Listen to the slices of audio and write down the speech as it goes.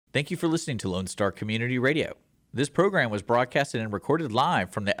Thank you for listening to Lone Star Community Radio. This program was broadcasted and recorded live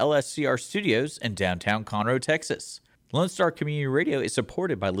from the LSCR studios in downtown Conroe, Texas. Lone Star Community Radio is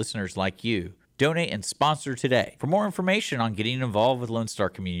supported by listeners like you. Donate and sponsor today. For more information on getting involved with Lone Star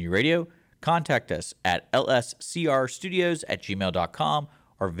Community Radio, contact us at lscrstudios@gmail.com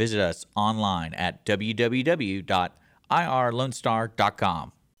or visit us online at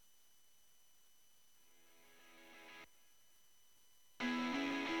www.irlonestar.com.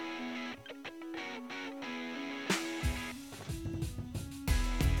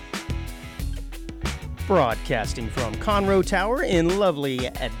 Broadcasting from Conroe Tower in lovely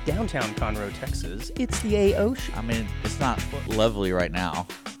downtown Conroe, Texas, it's the AO Show. I mean, it's not lovely right now.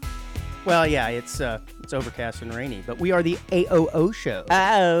 Well, yeah, it's overcast and rainy, but we are the AOO Show.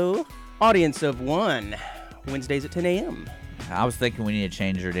 Oh. Audience of one, Wednesdays at 10 a.m. I was thinking we need to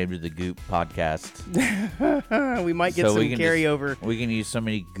change our name to the Goop Podcast. We might get some carryover. We can use so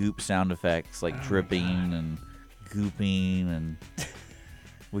many Goop sound effects, like dripping and gooping, and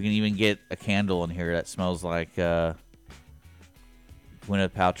we can even get a candle in here that smells like Gwyneth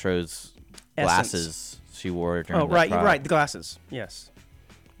Paltrow's glasses she wore during right, you're right, the glasses, yes.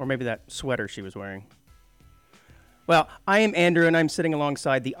 Or maybe that sweater she was wearing. Well, I am Andrew, and I'm sitting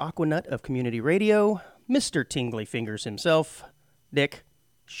alongside the Aquanut of Community Radio, Mr. Tingly Fingers himself, Nick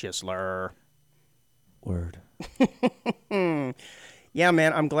Schisler. Word. Yeah,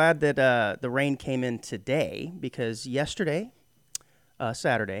 man, I'm glad that the rain came in today, because yesterday,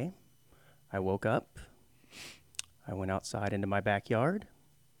 Saturday, I woke up, I went outside into my backyard,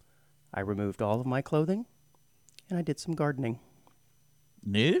 I removed all of my clothing, and I did some gardening.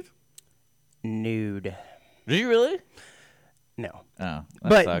 Nude? Nude. Did you really? No. Oh,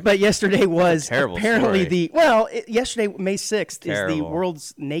 but yesterday was apparently story. Yesterday, May 6th, is the Terrible.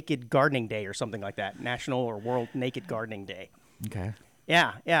 World's Naked Gardening Day or something like that. National or World Naked Gardening Day. Okay.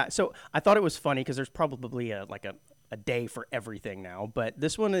 Yeah. So I thought it was funny because there's probably a day for everything now. But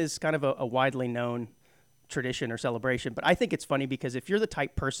this one is kind of a widely known tradition or celebration. But I think it's funny because if you're the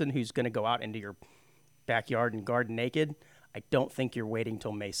type person who's going to go out into your backyard and garden naked, I don't think you're waiting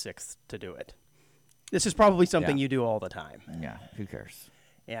till May 6th to do it. This is probably something you do all the time. Yeah, who cares?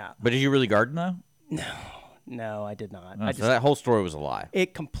 Yeah. But did you really garden, though? No, I did not. So that whole story was a lie.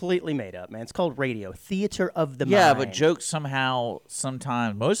 It completely made up, man. It's called radio, theater of the mind. Yeah, but jokes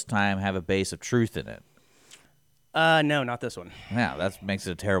sometimes, most of the time, have a base of truth in it. No, not this one. Yeah, that makes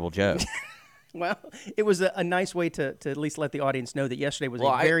it a terrible joke. Well, it was a nice way to at least let the audience know that yesterday was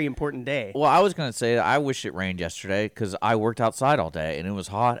a very important day. Well, I was going to say I wish it rained yesterday because I worked outside all day and it was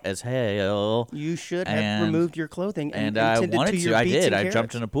hot as hell. You should have removed your clothing and I tended wanted to your I beets did. and I carrots.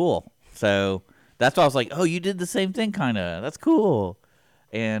 jumped in a pool. So that's why I was like, oh, you did the same thing, kind of. That's cool.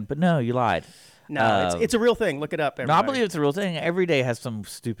 But no, you lied. No, it's a real thing. Look it up, everybody. No, I believe it's a real thing. Every day has some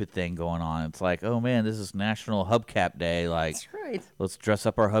stupid thing going on. It's like, oh, man, this is National Hubcap Day. Like, That's right. Let's dress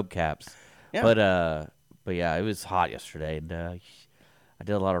up our hubcaps. Yeah. But yeah, it was hot yesterday, and I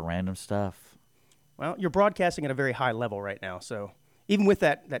did a lot of random stuff. Well, you're broadcasting at a very high level right now, so even with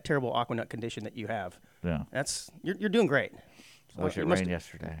that terrible Aquanut condition that you have, you're doing great. I wish it rained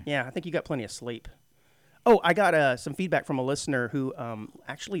yesterday. Yeah, I think you got plenty of sleep. Oh, I got some feedback from a listener who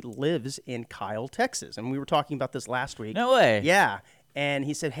actually lives in Kyle, Texas, and we were talking about this last week. No way. Yeah, and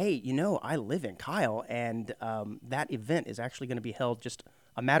he said, hey, I live in Kyle, and that event is actually going to be held just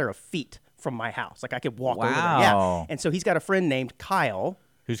a matter of feet from my house. Like I could walk over there. Yeah. And so he's got a friend named Kyle.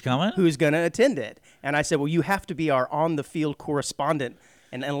 Who's coming? Who's going to attend it. And I said, well, you have to be our on-the-field correspondent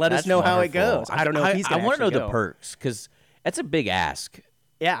and let us know how it goes. I don't know if he's going to I want to know go. the perks because that's a big ask.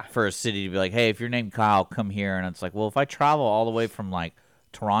 Yeah. For a city to be like, hey, if you're named Kyle, come here. And it's like, well, if I travel all the way from like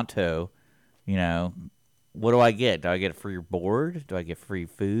Toronto, what do I get? Do I get a free board? Do I get free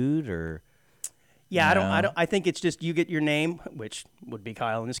food or? Yeah, I think it's just you get your name, which would be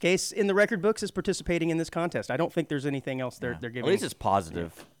Kyle in this case, in the record books as participating in this contest. I don't think there's anything else they're giving. At least it's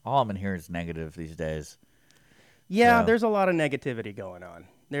positive. Yeah. All I'm in here is negative these days. Yeah, there's a lot of negativity going on.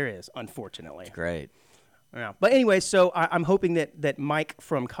 There is, unfortunately. It's great. Yeah. But anyway, so I'm hoping that Mike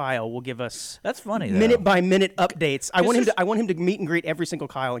from Kyle will give us minute by minute updates. I want him to meet and greet every single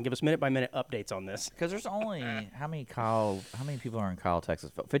Kyle and give us minute by minute updates on this. Because there's only how many people are in Kyle,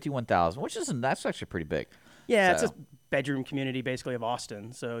 Texas? 51,000, that's actually pretty big. Yeah, it's a bedroom community basically of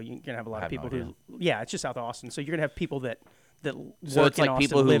Austin. So you're gonna have a lot of people it's just south of Austin. So you're gonna have people that work in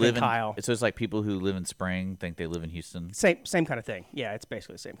Austin, live in Kyle. So it's like people who live in Spring think they live in Houston. Same kind of thing. Yeah, it's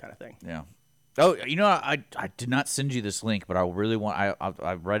basically the same kind of thing. Yeah. Oh, I did not send you this link, but I really want.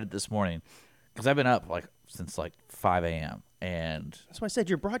 I read it this morning because I've been up since 5 a.m. and That's why I said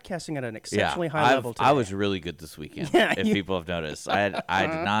you're broadcasting at an yeah, exceptionally high level today. I was really good this weekend. Yeah, if people have noticed, I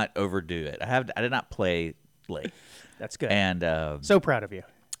did not overdo it. I did not play late. That's good. And so proud of you.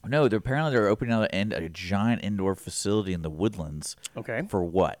 no, they're opening a giant indoor facility in the Woodlands. Okay. For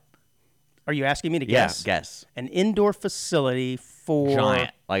what? Are you asking me to guess? Yeah, guess. An indoor facility for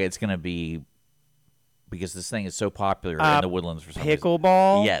Giant. Like it's gonna be because this thing is so popular in the Woodlands for some reason.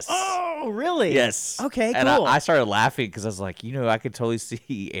 pickleball. Yes. Oh, really? Yes. Okay, And cool. I started laughing because I was like, I could totally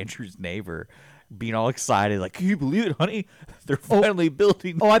see Andrew's neighbor being all excited, like, can you believe it, honey? They're finally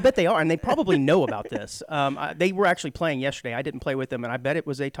building. Oh, I bet they are, and they probably know about this. They were actually playing yesterday. I didn't play with them, and I bet it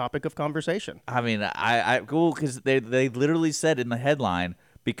was a topic of conversation. I mean, I cool because they literally said in the headline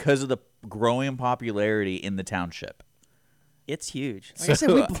because of the growing popularity in the township. It's huge. Like I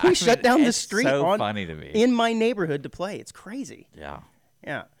said, we shut down the it's street so funny to me. in my neighborhood to play. It's crazy. Yeah.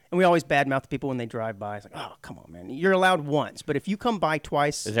 Yeah. And we always badmouth people when they drive by. It's like, oh, come on, man. You're allowed once, but if you come by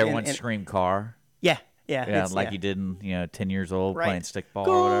twice, Does everyone scream car? Yeah. Yeah, like you did in 10 years old Right. playing stickball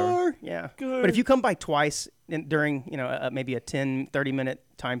or whatever. Yeah. But if you come by twice during, maybe a 10, 30-minute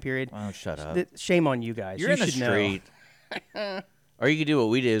time period, Oh, shut up. Shame on you guys. You're you in the should street. Or you could do what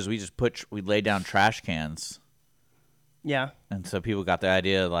we did is we laid down trash cans. know. Yeah. And so people got the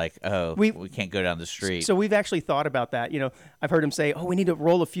idea like, oh, we can't go down the street. So we've actually thought about that. I've heard him say, oh, we need to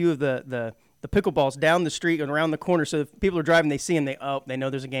roll a few of the pickleballs down the street and around the corner so if people are driving, they see them, they know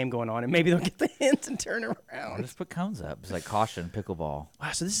there's a game going on, and maybe they'll get the hint and turn around. Just put cones up. It's like caution pickleball.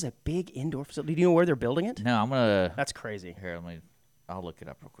 Wow, so this is a big indoor facility. Do you know where they're building it? No, I'm going to. That's crazy. Here, I'll look it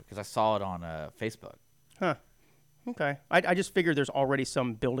up real quick because I saw it on Facebook. Huh. Okay. I just figured there's already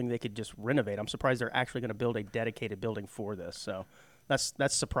some building they could just renovate. I'm surprised they're actually going to build a dedicated building for this. So that's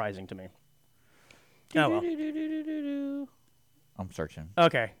surprising to me. Oh, well. I'm searching.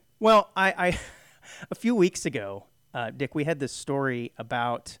 Okay. Well, I a few weeks ago, Dick, we had this story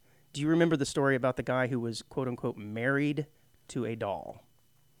about. Do you remember the story about the guy who was quote unquote married to a doll?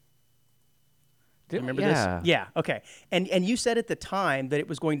 Do you remember this? Yeah. Okay. And you said at the time that it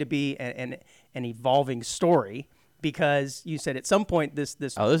was going to be an evolving story because you said at some point this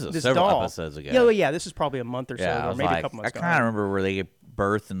this is several doll, episodes ago. Yeah, yeah. This is probably a month or so, I or was maybe like, a couple months I ago. kind of remember where they gave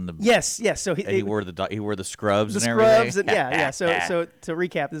birth and the Yes. So he wore the scrubs the and scrubs everything. yeah. So to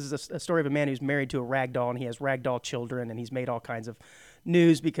recap, this is a story of a man who's married to a rag doll, and he has rag doll children, and he's made all kinds of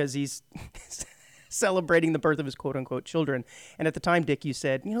news because he's celebrating the birth of his quote unquote children. And at the time, Dick, you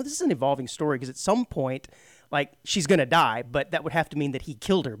said, this is an evolving story because at some point, like, she's gonna die, but that would have to mean that he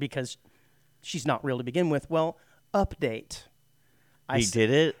killed her because she's not real to begin with. Well, update. He did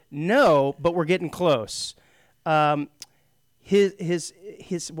it? No, but we're getting close.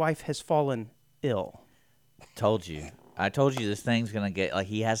 His wife has fallen ill. Told you. I told you this thing's gonna get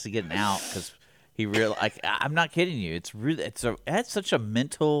he has to get an out because he really I'm not kidding you. That's such a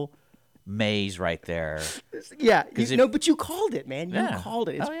mental maze right there. Yeah, but you called it, man. You called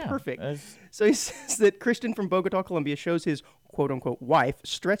it. It's perfect. So he says that Christian from Bogota, Colombia, shows his quote-unquote wife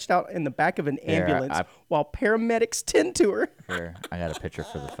stretched out in the back of an ambulance while paramedics tend to her. Here, I got a picture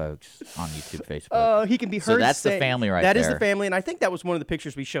for the folks on YouTube, Facebook. He can be heard. So that's the family right there. That is the family, and I think that was one of the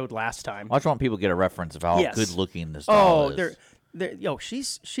pictures we showed last time. I just want people to get a reference of how good-looking this doll is.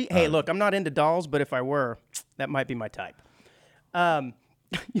 Hey, look, I'm not into dolls, but if I were, that might be my type.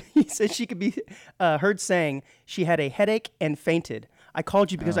 He says she could be heard saying she had a headache and fainted. I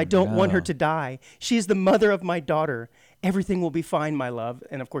called you because I don't want her to die. She is the mother of my daughter. Everything will be fine, my love.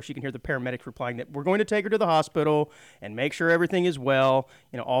 And, of course, you can hear the paramedics replying that we're going to take her to the hospital and make sure everything is well,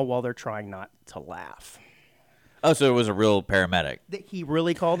 all while they're trying not to laugh. Oh, so it was a real paramedic. He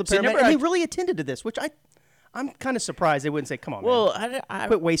really called the paramedic, and he really attended to this, which I'm kind of surprised they wouldn't say, come on, man.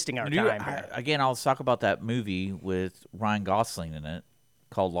 Quit wasting our time here. Again, I'll talk about that movie with Ryan Gosling in it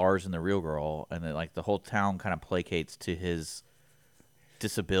called Lars and the Real Girl, and then, the whole town kind of placates to his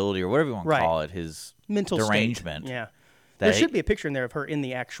disability or whatever you want to call it, his mental derangement. State. Yeah. There should be a picture in there of her in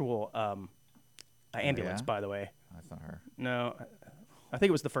the actual ambulance, by the way. That's not her. No, I think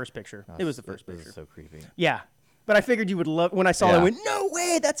it was the first picture. It was the first picture. This is so creepy. Yeah. But I figured you would love when I saw it. I went, no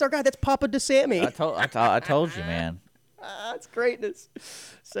way, that's our guy. That's Papa DeSammy. I told you, man. That's greatness.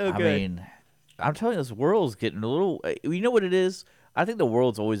 So good. I mean, I'm telling you, this world's getting a little. You know what it is? I think the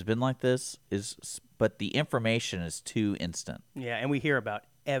world's always been like this. But the information is too instant. Yeah, and we hear about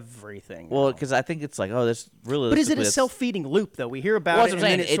everything. Well, because I think it's like, this really. But is it a self-feeding loop, though? We hear about it, and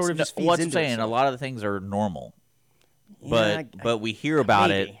then it sort of just feeds into itself. What I'm saying, a lot of the things are normal. But we hear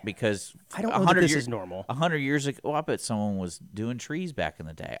about it because I don't know that this is normal. 100 years ago, I bet someone was doing trees back in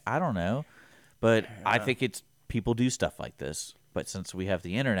the day. I don't know, but I think it's people do stuff like this. But since we have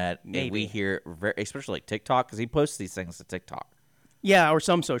the internet, and we Maybe. hear, especially like TikTok, because he posts these things to TikTok. Yeah, or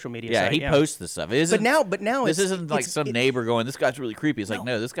some social media Yeah, site. he posts this stuff. It isn't, but now this it's, isn't like it's- some it- neighbor going, "This guy's really creepy." It's like,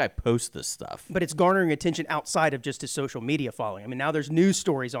 no, this guy posts this stuff. But it's garnering attention outside of just his social media following. I mean, now there's news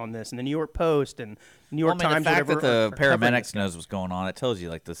stories on this, and the New York Post and New York Well, I mean, Times. the fact whatever, that are the covering this paramedics knows what's going on, it tells you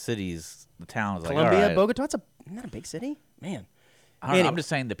like the cities, the towns, like Columbia, all right. Bogota. Isn't that a big city? Man. I don't know, I'm Anyway. just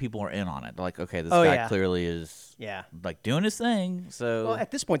saying that people are in on it. They're like, okay, this Oh, guy yeah. clearly is Yeah. like doing his thing. So Well,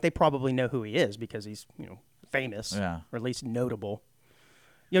 at this point, they probably know who he is because he's famous, Yeah. or at least notable.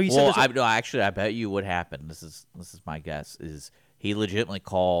 You said well, there's a- no, actually, I bet you what happened. This is my guess. Is he legitimately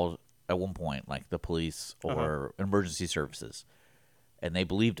called at one point, like the police or emergency services, and they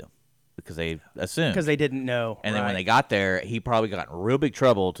believed him because they assumed. because they didn't know. And then when right. they got there, he probably got in real big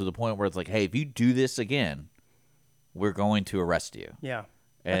trouble to the point where it's like, hey, if you do this again, we're going to arrest you. Yeah.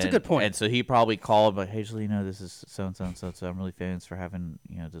 That's a And- good point. And so he probably called, but hey, Julie, this is so and so and so. So I'm really famous for having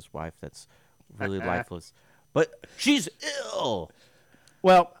this wife that's really lifeless, but she's ill.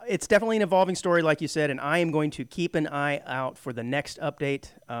 Well, it's definitely an evolving story, like you said, and I am going to keep an eye out for the next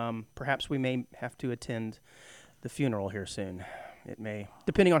update. Perhaps we may have to attend the funeral here soon. It may,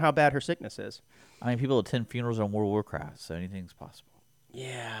 depending on how bad her sickness is. I mean, people attend funerals on World of Warcraft, so anything's possible.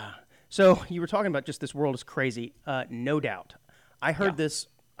 Yeah. So you were talking about just this world is crazy. No doubt. I heard this.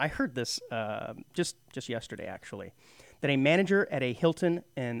 I heard this just yesterday, actually, that a manager at a Hilton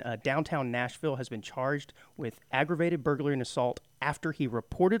in downtown Nashville has been charged with aggravated burglary and assault after he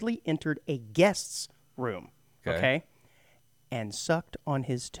reportedly entered a guest's room. Okay. And sucked on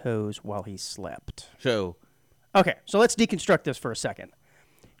his toes while he slept. So Okay, so let's deconstruct this for a second.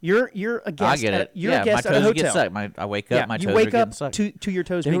 You're a guest. I get it. You're yeah, a guest my at a toes get hotel. sucked. I wake up, Yeah, my you toes wake are getting up sucked. to your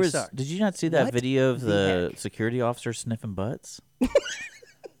toes There being was. sucked. Did you not see that What video of the the heck? security officer sniffing butts?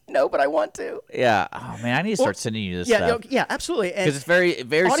 No, but I want to. Yeah. Oh man, I need to start sending you this Yeah, stuff. yeah, absolutely. And Because it's very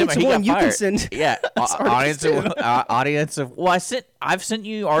Audience similar. He of got one, you can fired. send Yeah, us articles audience of. Well, I've sent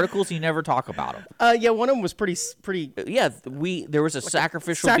you articles. You never talk about them. yeah, one of them was pretty Yeah, there was a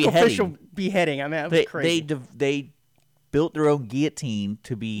sacrificial sacrificial beheading. beheading. I mean, that was crazy. They built their own guillotine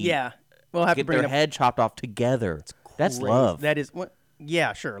to be Yeah, we'll have to get bring their it up. head chopped off together. That's Crazy. love. That is what.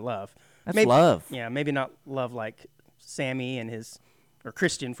 Yeah, sure, love. That's Maybe- love. Yeah, maybe not love like Sammy and his or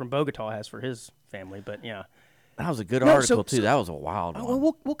Christian from Bogota has for his family, but yeah. That was a good No, article so- too. That was a wild Oh, one.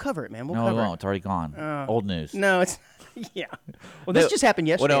 well, we'll cover it, man. We'll No, it cover won't. it. It's already gone. Old news. No, it's yeah. Well, this No, just happened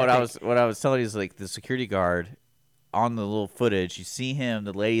yesterday. Well, no, I what think. I was telling you is like the security guard on the little footage. You see him.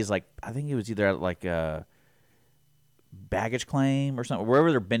 The lady's like, I think he was either at like a baggage claim or something,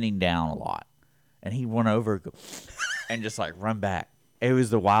 wherever they're bending down a lot, and he went over and just like run back. It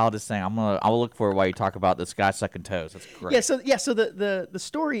was the wildest thing. I'll look for it while you talk about this guy sucking toes. That's great. So the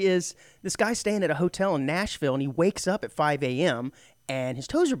story is this guy's staying at a hotel in Nashville and he wakes up at 5 a.m. and his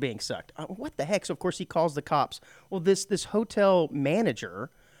toes are being sucked. What the heck? So of course he calls the cops. Well, this hotel manager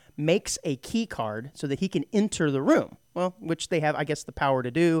makes a key card so that he can enter the room. Well, which they have, I guess, the power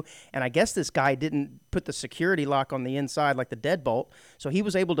to do. And I guess this guy didn't put the security lock on the inside like the deadbolt. So he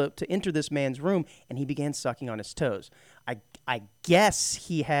was able to enter this man's room and he began sucking on his toes. I guess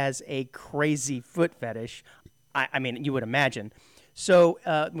he has a crazy foot fetish. I mean, you would imagine. So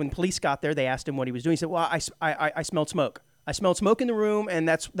when police got there, they asked him what he was doing. He said, well, I smelled smoke. I smelled smoke in the room, and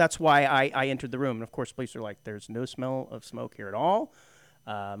that's why I entered the room. And, of course, police are like, there's no smell of smoke here at all.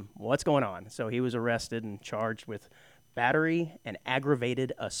 What's going on? So he was arrested and charged with battery and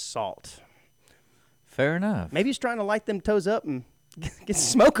aggravated assault. Fair enough. Maybe he's trying to light them toes up and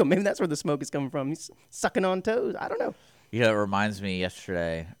smoke them. Maybe that's where the smoke is coming from. He's sucking on toes. I don't know. Yeah, it reminds me.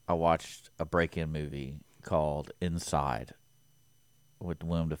 Yesterday, I watched a break-in movie called Inside with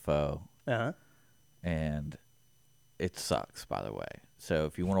Willem Dafoe, Uh-huh. and it sucks. By the way, so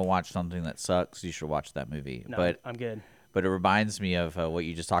if you want to watch something that sucks, you should watch that movie. No, But I'm good. it reminds me of what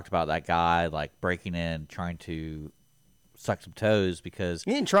you just talked about. That guy like breaking in, trying to suck some toes because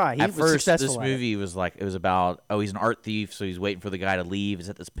He didn't try. He at was first successful this at it. movie was like it was about he's an art thief, so he's waiting for the guy to leave. He's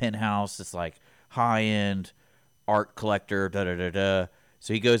at this penthouse, this like high end art collector, da da da da.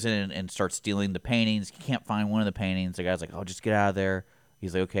 So he goes in and starts stealing the paintings. He can't find one of the paintings. The guy's like, "Oh, just get out of there."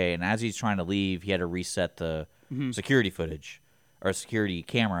 He's like, "Okay." And as he's trying to leave, he had to reset the security footage or security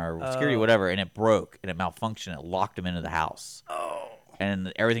camera or security whatever, and it broke and it malfunctioned. It locked him into the house. Oh.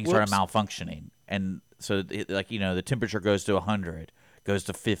 And everything started Whoops. malfunctioning. And so, the temperature goes to 100, goes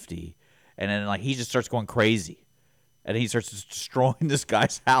to 50, and then like he just starts going crazy, and he starts just destroying this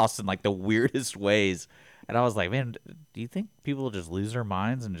guy's house in like the weirdest ways. And I was like, man, do you think people will just lose their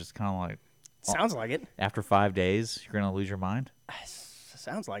minds and just kind of like Sounds like it. after 5 days you're gonna lose your mind?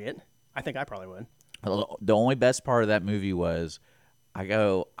 Sounds like it. I think I probably would. The only best part of that movie was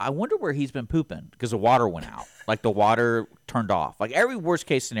I wonder where he's been pooping because the water went out. Like the water turned off. Like every worst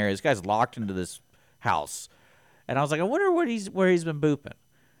case scenario, this guy's locked into this house. And I was like, I wonder where he's been pooping.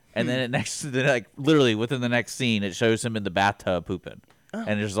 And then literally within the next scene, it shows him in the bathtub pooping. Oh.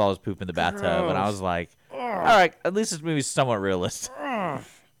 And there's all his poop in the bathtub. Gross. And I was like, all right, at least this movie's somewhat realistic. All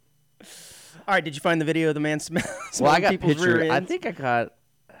right, did you find the video of the man smelling well, I got people's rear ends? I think I got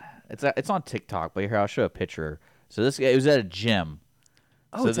it's on TikTok, but here I'll show a picture. So it was at a gym.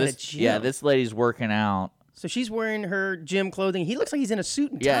 Oh, it's at a gym. Yeah, this lady's working out. So she's wearing her gym clothing. He looks like he's in a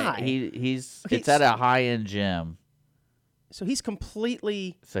suit and tie. Yeah, he's it's at a high-end gym. So he's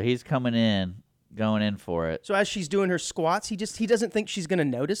completely... So he's going in for it. So as she's doing her squats, he doesn't think she's going to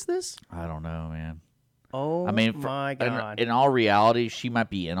notice this? I don't know, man. Oh, my God. In all reality, she might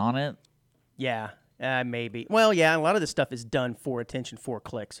be in on it. Yeah, maybe. Well, yeah, a lot of this stuff is done for attention, for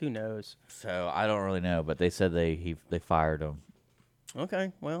clicks. Who knows? So I don't really know, but they said they fired him.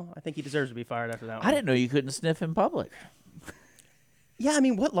 Okay, well, I think he deserves to be fired after that one. I didn't know you couldn't sniff in public. Yeah, I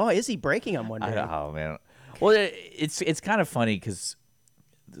mean, what law is he breaking, I'm wondering? Oh, man. Well, it's kind of funny because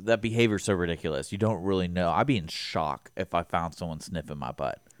that behavior is so ridiculous. You don't really know. I'd be in shock if I found someone sniffing my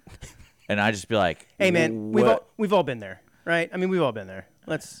butt, and I'd just be like, "Hey, man, we've all been there, right? I mean, we've all been there.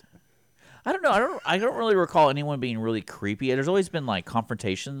 Let's." I don't know. I don't really recall anyone being really creepy. There's always been like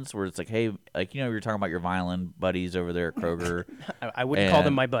confrontations where it's like, hey, like you were talking about your violin buddies over there at Kroger. I wouldn't call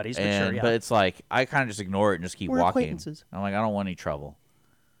them my buddies, but sure, yeah. But it's like I kind of just ignore it and just keep walking. Acquaintances. I'm like, I don't want any trouble.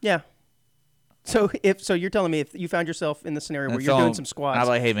 Yeah. So you're telling me if you found yourself in the scenario where you're doing some squats, I'm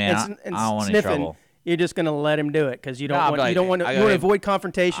like, hey man, I don't want sniffing, any trouble. You're just gonna let him do it because you don't want to avoid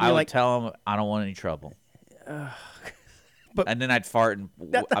confrontation. I would tell him I don't want any trouble. And then I'd fart and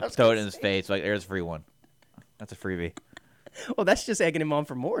I'd throw it in his face like, there's a free one. That's a freebie. Well, that's just egging him on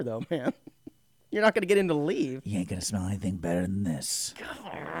for more, though, man. You're not gonna get him to leave. You ain't gonna smell anything better than this.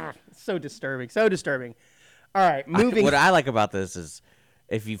 So disturbing. So disturbing. All right, moving. What I like about this is,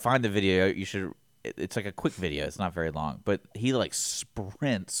 if you find the video, you should. It's like a quick video. It's not very long, but he like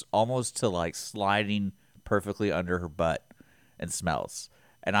sprints almost to like sliding perfectly under her butt and smells.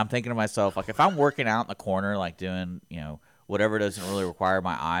 And I'm thinking to myself, like, if I'm working out in the corner, like doing, whatever doesn't really require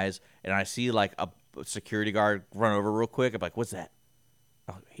my eyes, and I see like a security guard run over real quick, I'm like, what's that?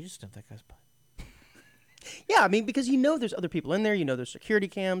 Oh, he just sniffed that guy's butt. Yeah, I mean, because there's other people in there. There's security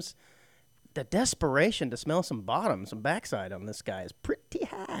cams. The desperation to smell some bottom, some backside on this guy is pretty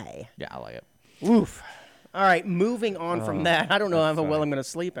high. Yeah, I like it. Oof. All right, moving on from that. I don't know how well I'm going to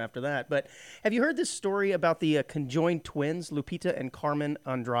sleep after that. But have you heard this story about the conjoined twins, Lupita and Carmen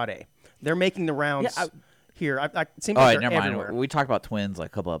Andrade? They're making the rounds here. It seems like they're everywhere. Mind. We talked about twins like a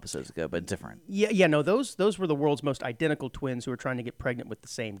couple episodes ago, but different. Yeah. No, those were the world's most identical twins who were trying to get pregnant with the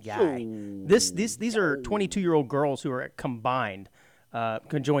same guy. These are 22-year-old girls who are combined.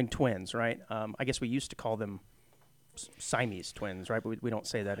 Conjoined twins, right? I guess we used to call them Siamese twins, right? But we don't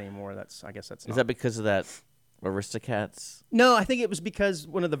say that anymore. I guess that's not. Is that because of that Aristocats? No, I think it was because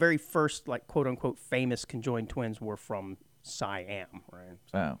one of the very first, like, quote-unquote famous conjoined twins were from Siam, right?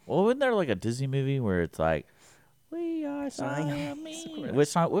 So. Oh. Well, wasn't there like a Disney movie where it's like, we are Siamese?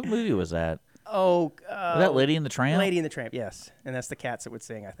 What movie was that? Oh. Was that Lady and the Tramp? Lady and the Tramp, yes. And that's the cats that would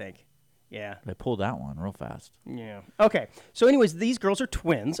sing, I think. Yeah. They pulled that one real fast. Yeah. Okay. So anyways, these girls are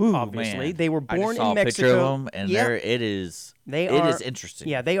twins, obviously. Man. They were born in Mexico. I just saw a picture of them, and it is interesting.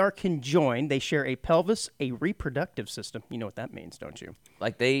 Yeah, they are conjoined. They share a pelvis, a reproductive system. You know what that means, don't you?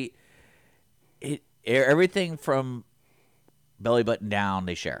 Like everything from belly button down,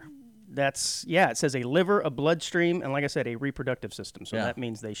 they share. It says a liver, a bloodstream, and like I said, a reproductive system. So that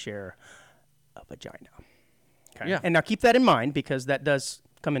means they share a vagina. Okay. Yeah. And now keep that in mind because that does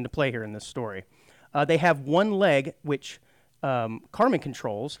come into play here in this story. They have one leg, which Carmen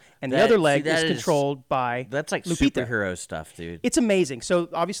controls, and the other leg is controlled by That's like Lupita. Superhero stuff, dude. It's amazing. So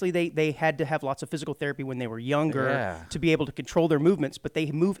obviously they had to have lots of physical therapy when they were younger to be able to control their movements, but they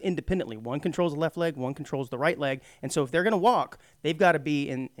move independently. One controls the left leg, one controls the right leg, and so if they're going to walk, they've got to be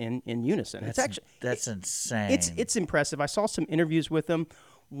in unison. That's insane. It's impressive. I saw some interviews with them.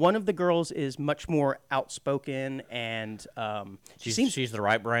 One of the girls is much more outspoken, and she's the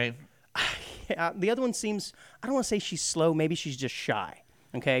right brain. The other one seems, I don't want to say she's slow. Maybe she's just shy,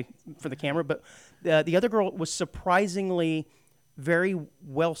 okay, for the camera. But the other girl was surprisingly very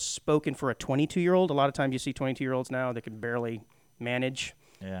well-spoken for a 22-year-old. A lot of times you see 22-year-olds now that can barely manage.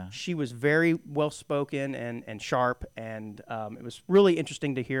 Yeah. She was very well-spoken and sharp, and it was really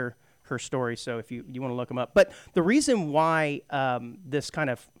interesting to hear her story, so if you want to look them up. But the reason why this kind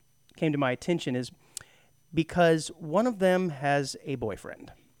of came to my attention is because one of them has a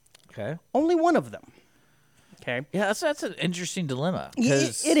boyfriend. Okay. Only one of them. Okay. Yeah, that's an interesting dilemma.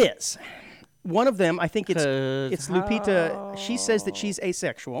 It is. One of them, I think it's 'Cause Lupita. She says that she's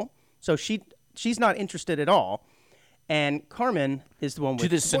asexual, so she's not interested at all. And Carmen is the one with to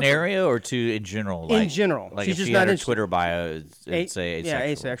this the boyfriend. scenario or to in general? In Like, general. like She's if just she not had her interested. Twitter bio, it'd say asexual. Yeah,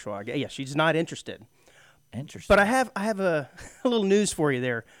 asexual. Yeah, she's not interested. Interesting. But I have a little news for you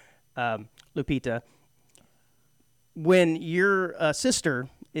there, Lupita. When your sister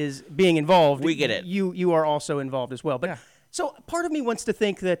is being involved, We get it. You are also involved as well. But Yeah. so part of me wants to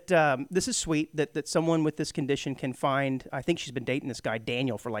think that this is sweet that someone with this condition can find. I think she's been dating this guy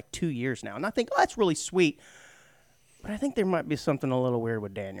Daniel for like 2 years now, and I think that's really sweet. But I think there might be something a little weird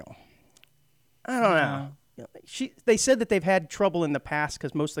with Daniel. I don't know. They said that they've had trouble in the past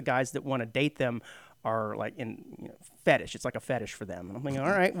because most of the guys that want to date them are like in fetish. It's like a fetish for them. And I'm thinking, all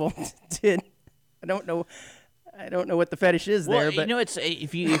right, well, I don't know what the fetish is there, but it's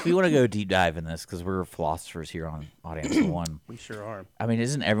if you want to go deep dive in this because we're philosophers here on Audience One. we sure are. I mean,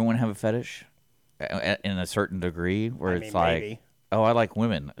 doesn't everyone have a fetish in a certain degree where it's like, maybe. oh, I like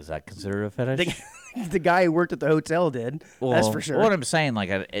women. Is that considered a fetish? The guy who worked at the hotel did. That's for sure. What I'm saying, like,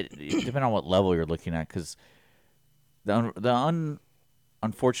 it depending on what level you're looking at, because the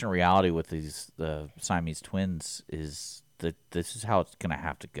unfortunate reality with the Siamese twins is that this is how it's going to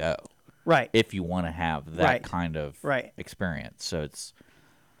have to go. Right. If you want to have that Right. kind of Right. experience. So it's,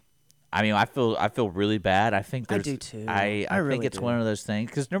 I mean, I feel really bad. I think I there's, do too. I I think really it's do. one of those things,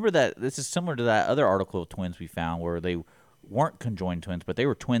 because remember that this is similar to that other article of twins we found where they weren't conjoined twins, but they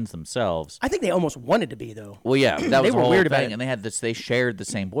were twins themselves. I think they almost wanted to be though. Well, yeah, that was were the whole weird about thing, it. and they had this. They shared the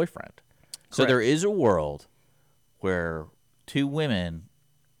same boyfriend. So Correct. there is a world where two women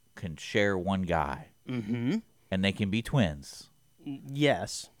can share one guy, and they can be twins.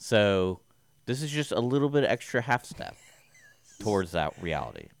 Yes. So this is just a little bit extra half step towards that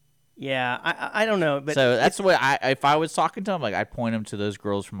reality. Yeah. I don't know, but So that's the way if I was talking to them, like I'd point them to those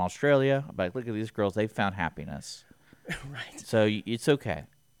girls from Australia. I'd be like, look at these girls; they found happiness. right. So it's okay.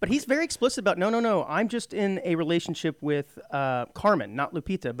 But he's very explicit about no. I'm just in a relationship with Carmen, not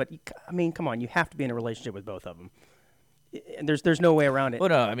Lupita. But I mean, come on, you have to be in a relationship with both of them. And there's no way around it. Well,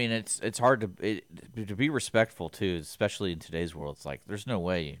 no, I mean it's hard to be respectful too, especially in today's world. It's like there's no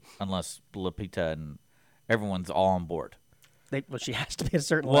way unless Lupita and everyone's all on board. Well, she has to be at a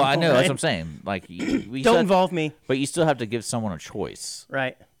certain Well, level. I know right? that's what I'm saying. Like we Don't said- involve me. but you still have to give someone a choice.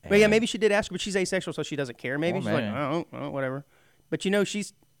 Right. But yeah, And- maybe she did ask, but she's asexual, so she doesn't care. Maybe Well, she's maybe. like, oh, whatever. But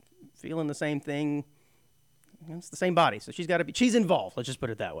she's feeling the same thing. It's the same body, so she's involved. Let's just put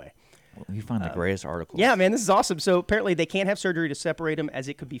it that way. You find the greatest article. Yeah, man, this is awesome. So apparently they can't have surgery to separate them, as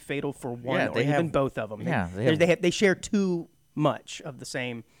it could be fatal for one Yeah, or they even have- both of them. yeah, they share too much of the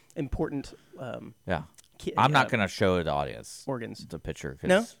same important Yeah. I'm not gonna show the audience organs. the picture.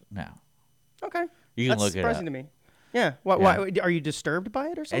 No? 'cause- no. Okay, You can that's look it surprising up. to me. Yeah. Why are you disturbed by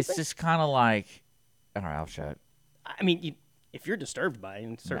it or something? It's just kind of like, all right, I'll show it. I mean, if you're disturbed by it,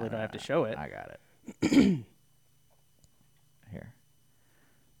 you certainly don't have to show it. I got it. Here.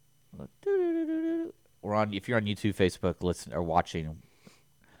 Look. We're on. If you're on YouTube, Facebook, listen or watching,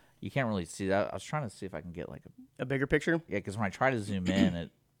 you can't really see that. I was trying to see if I can get like a A bigger picture. because when I try to zoom in,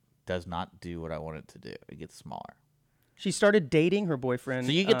 it does not do what I want it to do. It gets smaller. She started dating her boyfriend.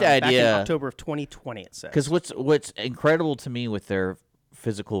 So you get the back in idea- October of 2020. It says. Because what's incredible to me with their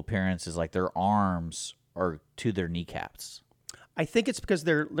physical appearance is like their arms are to their kneecaps. I think it's because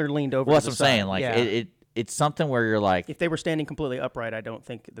they're leaned over. Well, to that's the what I'm saying. side. Like Yeah. it's something where you're like, If they were standing completely upright, I don't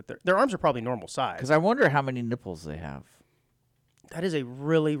think that their arms are probably normal size. because I wonder how many nipples they have. That is a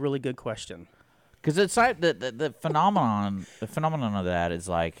really, really good question. Because it's like the phenomenon of that is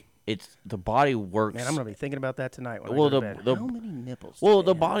like it's the body works. Man, I'm gonna be thinking about that tonight when Well, I go to the- bed. the- How many nipples? well, do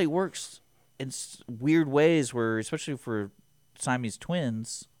the they have? body works in weird ways where, especially for Siamese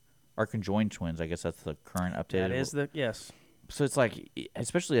twins, or conjoined twins. I guess that's the current updated. That is the yes. So it's like,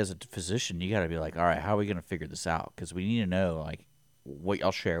 especially as a physician, you got to be like, all right, how are we going to figure this out? Because we need to know like what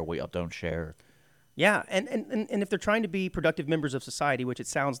y'all share, what y'all don't share. Yeah, and if they're trying to be productive members of society, which it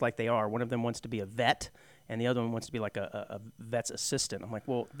sounds like they are, one of them wants to be a vet, and the other one wants to be like a vet's assistant. I'm like,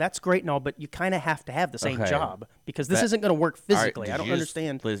 well, that's great and all, but you kind of have to have the same Okay. job because this That- isn't going to work All right, physically. did I don't you just-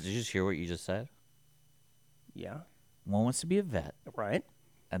 understand. Liz, did you just hear what you just said? Yeah, One wants to be a vet, right.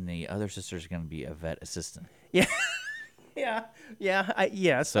 and the other sister's going to be a vet assistant. Yeah,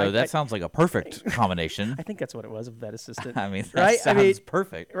 yes. So that sounds like a perfect combination. I think that's what it was, a vet assistant. I mean, that right? sounds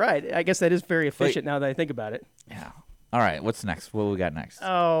perfect. Right. I guess that is very efficient now that I think about it. Yeah. All right. What's next? What we got next?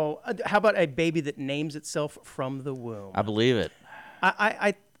 Oh, how about a baby that names itself from the womb? I believe it.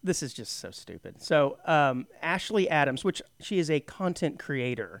 I this is just so stupid. So Ashley Adams, which she is a content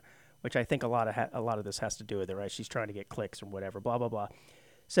creator, which I think a lot of this has to do with it, right? She's trying to get clicks or whatever, blah, blah, blah.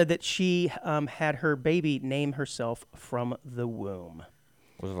 Said that she had her baby name herself from the womb.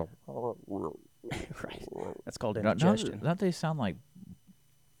 Right. That's called indigestion. Don't they sound like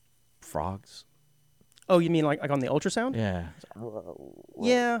frogs? Oh, you mean like on the ultrasound? Yeah.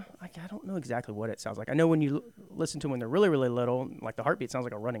 Yeah. I don't know exactly what it sounds like. I know when you listen to them when they're really, really little, like the heartbeat sounds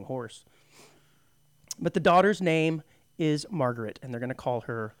like a running horse. But the daughter's name is Margaret, and they're going to call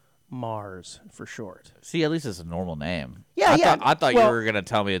her Mars for short. See, at least it's a normal name. Yeah, I thought you were gonna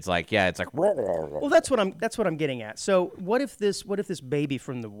tell me it's like. Well, that's what I'm getting at. So what if this baby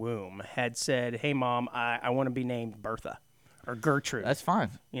from the womb had said, "Hey, Mom, I want to be named Bertha or Gertrude." That's fine.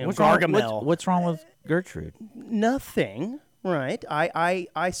 You know, What's Gargamel. what's wrong with Gertrude? Nothing. Right.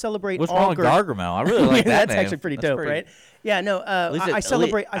 I celebrate What's all wrong with Gargamel? I really like that That's name. actually pretty dope, right? Yeah. No. I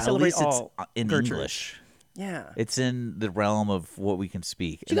celebrate all it's in Gertrude. English. Yeah. It's in the realm of what we can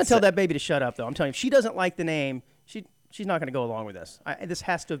speak. She's gonna tell that baby to shut up, though. I'm telling you, if she doesn't like the name, she's not gonna go along with this. This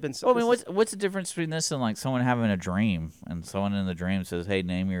has to have been. Well, I mean, what's the difference between this and like someone having a dream and someone in the dream says, "Hey,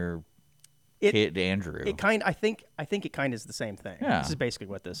 name your kid Andrew"? I think it kind of is the same thing. Yeah. This is basically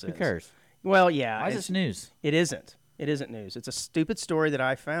what this is. Who cares? Well, yeah. Why is this news? It isn't. It isn't news. It's a stupid story that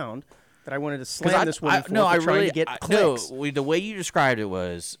I found that I wanted to slam this woman for trying to get clicks. No, the way you described it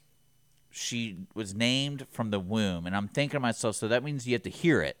was she was named from the womb, and I'm thinking to myself, so that means you have to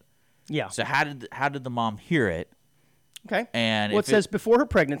hear it. Yeah. So how did the mom hear it? Okay. And it says before her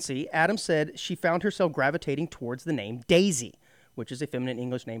pregnancy, Adams said she found herself gravitating towards the name Daisy, which is a feminine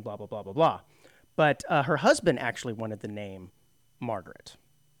English name, blah, blah, blah, blah, blah. But her husband actually wanted the name Margaret.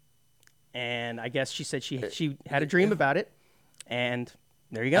 And I guess she said she had a dream about it, and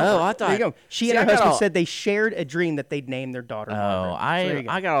there you go. Oh, I thought. There you go. She and her husband said they shared a dream that they'd name their daughter Margaret.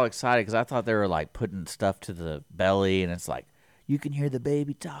 I got all excited because I thought they were like putting stuff to the belly, and it's like you can hear the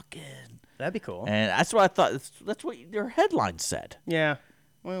baby talking. That'd be cool. And that's what I thought. That's what your headline said. Yeah.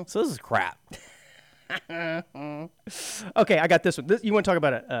 Well, so this is crap. Okay, I got this one. You want to talk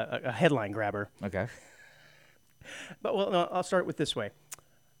about a headline grabber? Okay. But no, I'll start with this way.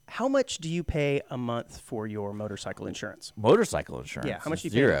 How much do you pay a month for your motorcycle insurance? Motorcycle insurance? Yeah, how much do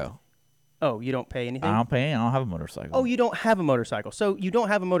you pay? Zero. Oh, you don't pay anything? I don't pay anything. I don't have a motorcycle. Oh, you don't have a motorcycle. So you don't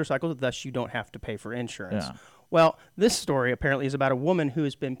have a motorcycle, thus you don't have to pay for insurance. Yeah. Well, this story apparently is about a woman who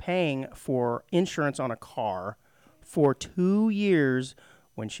has been paying for insurance on a car for 2 years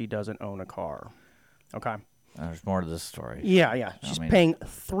when she doesn't own a car. Okay. There's more to this story. Yeah. She's paying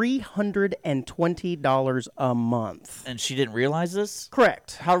 $320 a month. And she didn't realize this?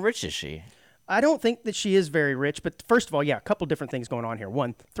 Correct. How rich is she? I don't think that she is very rich, but first of all, yeah, a couple different things going on here.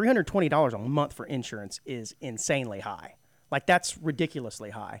 One, $320 a month for insurance is insanely high. Like, that's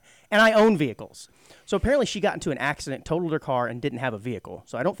ridiculously high. And I own vehicles. So apparently she got into an accident, totaled her car, and didn't have a vehicle.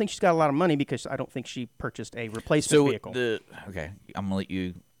 So I don't think she's got a lot of money because I don't think she purchased a replacement vehicle. Okay, I'm going to let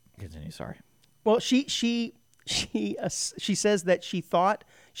you continue. Sorry. Well, she says that she thought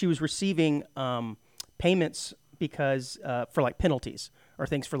she was receiving payments because for like penalties or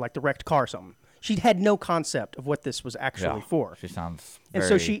things for like the wrecked car or something. She had no concept of what this was actually for. She sounds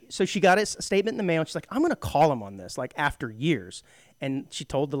very... And so she got a statement in the mail. And she's like, I'm going to call him on this, like after years. And she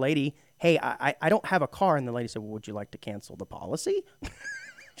told the lady, hey, I don't have a car. And the lady said, well, would you like to cancel the policy?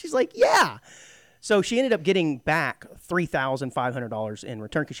 She's like, yeah. So she ended up getting back $3,500 in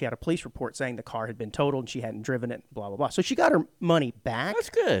return because she had a police report saying the car had been totaled and she hadn't driven it, blah, blah, blah. So she got her money back.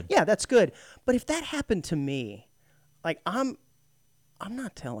 That's good. Yeah, that's good. But if that happened to me, like I'm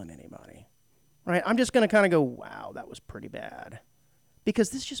not telling anybody, right? I'm just going to kind of go, wow, that was pretty bad.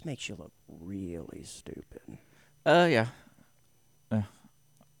 Because this just makes you look really stupid. Yeah.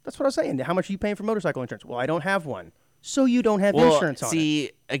 That's what I was saying. How much are you paying for motorcycle insurance? Well, I don't have one. So you don't have insurance on it.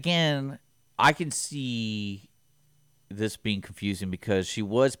 See, again... I can see this being confusing because she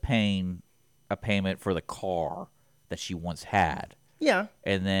was paying a payment for the car that she once had. Yeah.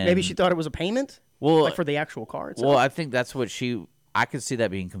 And then maybe she thought it was a payment? Well, like for the actual car itself? Well, I think that's what I could see that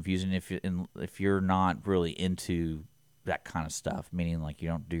being confusing if you're not really into that kind of stuff, meaning like you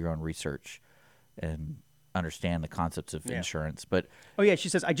don't do your own research and understand the concepts of insurance. But oh yeah, she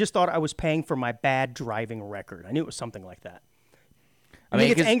says, I just thought I was paying for my bad driving record. I knew it was something like that. I mean,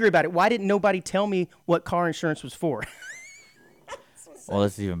 he gets angry about it. Why didn't nobody tell me what car insurance was for? Well,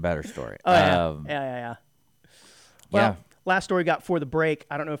 that's an even better story. Oh, yeah. Well, last story got for the break.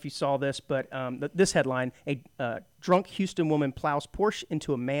 I don't know if you saw this, but this headline, a drunk Houston woman plows Porsche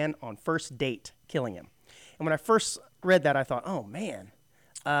into a man on first date, killing him. And when I first read that, I thought, oh, man,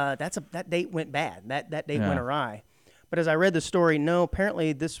 that date went bad. That date went awry. But as I read the story, no,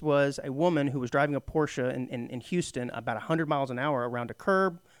 apparently this was a woman who was driving a Porsche in Houston about 100 miles an hour around a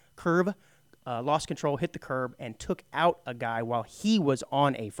curb curve, lost control, hit the curb, and took out a guy while he was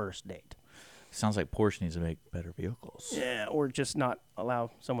on a first date. Sounds like Porsche needs to make better vehicles. Yeah, or just not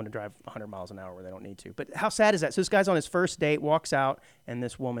allow someone to drive 100 miles an hour where they don't need to. But how sad is that? So this guy's on his first date, walks out, and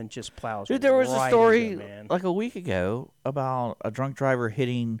this woman just plows. Dude, there was right a story into him, man. like a week ago about a drunk driver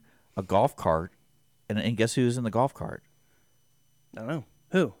hitting a golf cart, and guess who was in the golf cart? I don't know.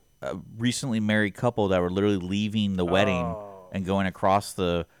 Who? A recently married couple that were literally leaving the wedding and going across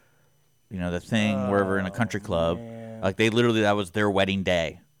the, the thing wherever in a country club. man. Like they literally, that was their wedding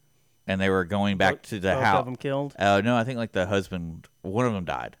day. And they were going back to the Both house. of them killed? No, I think like the husband, one of them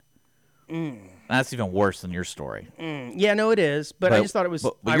died. That's even worse than your story. Yeah, no, it is. But I just thought it was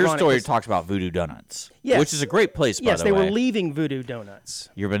But your ironic story 'cause- talks about Voodoo Donuts, Yes. which is a great place, by Yes, the they way. were leaving Voodoo Donuts.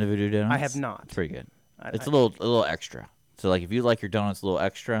 You ever been to Voodoo Donuts? I have not. It's pretty good. It's a little extra. So like if you like your donuts a little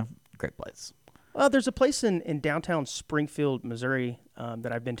extra, great place. Well, there's a place in downtown Springfield, Missouri,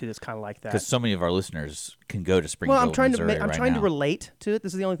 that I've been to that's kind of like that. Because so many of our listeners can go to Springfield, Well, I'm trying Missouri to I'm right trying to now. relate to it.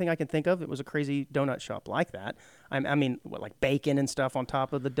 This is the only thing I can think of. It was a crazy donut shop like that. I mean, like bacon and stuff on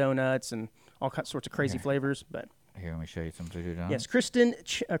top of the donuts and all sorts of crazy flavors. But Here, let me show you some Voodoo Donuts. yes,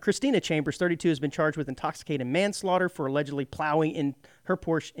 Christina Chambers, 32, has been charged with intoxicated manslaughter for allegedly plowing in her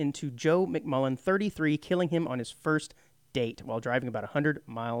Porsche into Joe McMullen, 33, killing him on his first date while driving about 100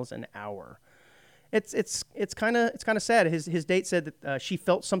 miles an hour. It's kind of sad. His date said that she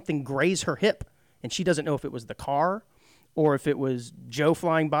felt something graze her hip, and she doesn't know if it was the car or if it was Joe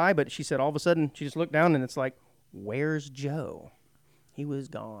flying by. But she said all of a sudden she just looked down and it's like, "Where's Joe? He was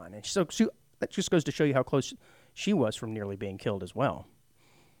gone." And that just goes to show you how close she was from nearly being killed as well.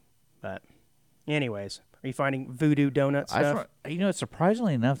 But, anyways, are you finding Voodoo Donut stuff?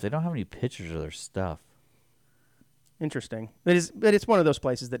 Surprisingly enough, they don't have any pictures of their stuff. Interesting. But it's one of those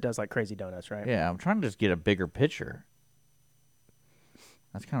places that does like crazy donuts, right? Yeah, I'm trying to just get a bigger picture.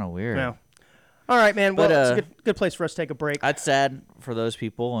 That's kind of weird. Yeah. All right, man. Well, But, it's a good place for us to take a break. That's sad for those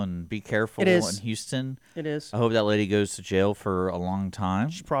people, and be careful It is. in Houston. It is. I hope that lady goes to jail for a long time.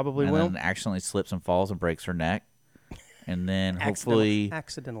 She probably and will. then accidentally slips and falls and breaks her neck. And then Accidentally. hopefully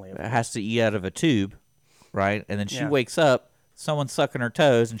Accidentally. has to eat out of a tube, right? And then she Yeah. wakes up, someone's sucking her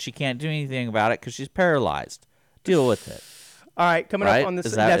toes, and she can't do anything about it because she's paralyzed. Deal with it. All right, coming Right? up on this.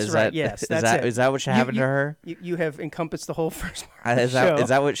 Is that- That's is right. that- Yes, is that's that- it. is that what should happen to her? You have encompassed the whole first part of the Is show.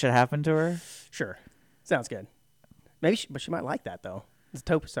 that what should happen to her? Sure. Sounds good. Maybe, but she might like that though. The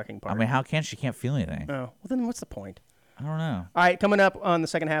toe sucking part. I mean, how can she can't feel anything? oh, well then what's the point? I don't know. All right, coming up on the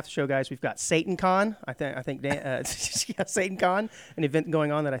second half of the show, guys, we've got Satan Con. I think Dan, Satan Con, an event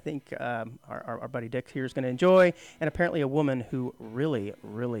going on that I think our buddy Dick here is going to enjoy, and apparently a woman who really,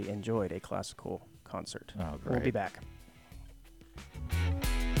 really enjoyed a classical concert. Oh, We'll be great. back.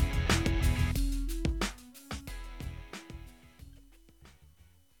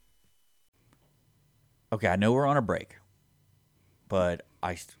 Okay, I know we're on a break, but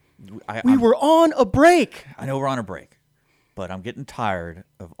We were on a break. I know we're on a break, but I'm getting tired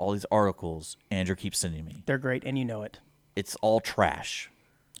of all these articles Andrew keeps sending me. They're great, and you know it. It's all trash.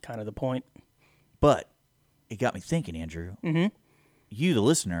 Kind of the point. But it got me thinking, Andrew. Mm-hmm. You, the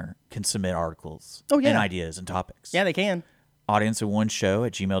listener, can submit articles Oh, yeah. and ideas and topics. Yeah, they can. Audience of One Show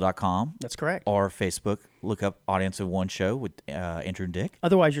at gmail.com. That's correct. Or Facebook. Look up Audience of One Show with Andrew and Dick.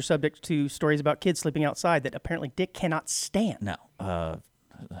 Otherwise, you're subject to stories about kids sleeping outside that apparently Dick cannot stand. No.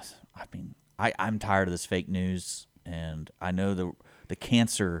 I'm tired of this fake news, and I know the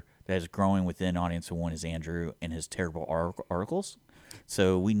cancer that is growing within Audience of One is Andrew and his terrible articles.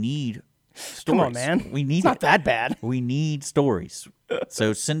 So we need stories. Come on, man. We need It's not that bad. We need stories.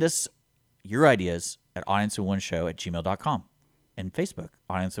 So send us your ideas at audienceofoneshow at gmail.com and Facebook,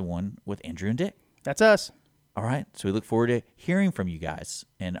 Audience of One with Andrew and Dick. That's us. All right. So we look forward to hearing from you guys,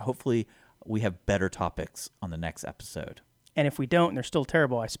 and hopefully we have better topics on the next episode. And if we don't and they're still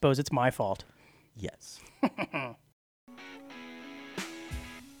terrible, I suppose it's my fault. Yes.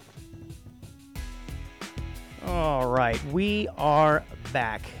 All right, we are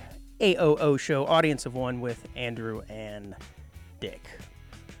back. AOO Show, Audience of One with Andrew and Dick.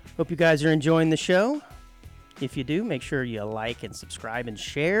 Hope you guys are enjoying the show. If you do, make sure you like and subscribe and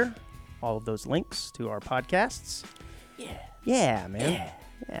share all of those links to our podcasts. Yeah, man.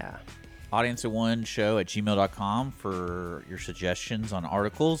 Yeah. Audience of One Show at gmail.com for your suggestions on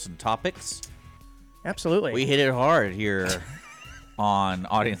articles and topics. Absolutely. We hit it hard here on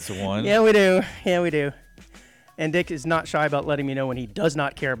Audience of One. Yeah, we do. Yeah, we do. And Dick is not shy about letting me know when he does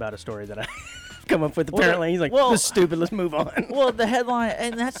not care about a story that I come up with. Apparently, he's like, "This is stupid. Let's move on." Well, the headline,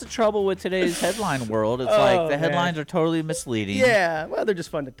 and that's the trouble with today's headline world. It's Oh, like the man. headlines are totally misleading. Yeah, well, they're just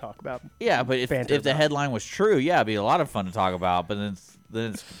fun to talk about. Yeah, but if Banter the about. headline was true, yeah, it'd be a lot of fun to talk about. But then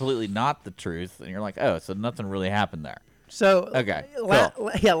then it's completely not the truth, and you're like, oh, so nothing really happened there. So, Okay,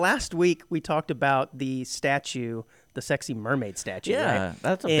 last week we talked about the statue, the sexy mermaid statue. Yeah, right?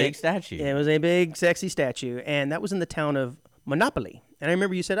 that's a big statue. It was a big, sexy statue, and that was in the town of Monopoly. And I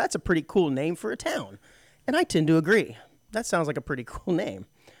remember you said that's a pretty cool name for a town, and I tend to agree. That sounds like a pretty cool name.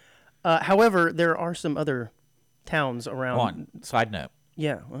 However, there are some other towns around. One side note.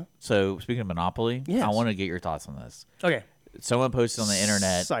 Yeah. Well, So speaking of Monopoly, Yes. I want to get your thoughts on this. okay. Someone posted on the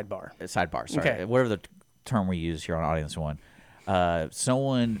internet. Sidebar. Sidebar. Sorry, Okay. whatever the term we use here on Audience One.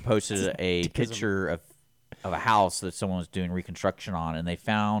 Someone posted a picture of a house that someone was doing reconstruction on, and they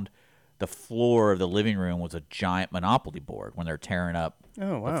found the floor of the living room was a giant Monopoly board when they're tearing up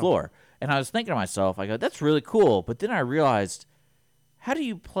Oh, wow. the floor. And I was thinking to myself, I go, that's really cool. But then I realized, how do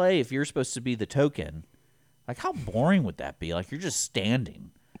you play if you're supposed to be the token? Like, how boring would that be? Like, you're just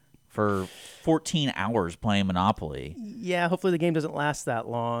standing for 14 hours playing Monopoly. Yeah, hopefully the game doesn't last that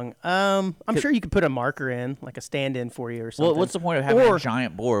long. I'm sure you could put a marker in, like a stand-in for you or something. Well, what's the point of having a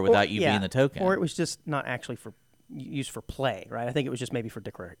giant board without you being the token? Or it was just not actually for used for play, right? I think it was just maybe for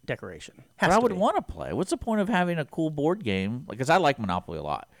decoration. But I would want to play. What's the point of having a cool board game? Because I like Monopoly a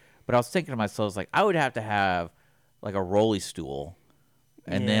lot. But I was thinking to myself, like, I would have to have like a rolly stool,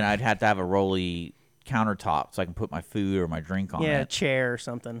 and then I'd have to have a rolly countertop so I can put my food or my drink on Yeah, a it. chair or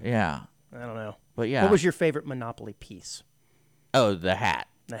something. Yeah. I don't know. But yeah. What was your favorite Monopoly piece? Oh, the hat.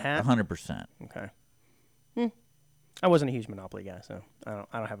 The hat? 100%. Okay. I wasn't a huge Monopoly guy, so I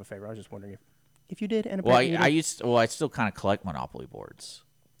don't have a favorite. I was just wondering if you did. And Well, apparently you did. I still kind of collect Monopoly boards.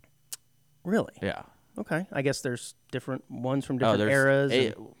 Really? Yeah. Okay. I guess there's different ones from different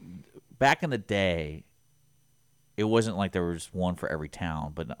eras. Back in the day, it wasn't like there was one for every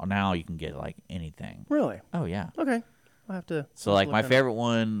town, but now you can get like anything. Really? Oh yeah. Okay. I'll have to. So like my favorite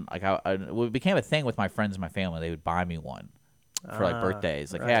one, like it became a thing with my friends and my family. They would buy me one for like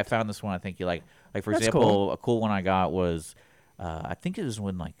birthdays. Like, hey, I found this one. I think you like. Like for example, cool. a cool one I got was, I think it was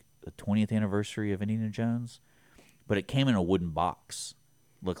when like the 20th anniversary of Indiana Jones, but it came in a wooden box.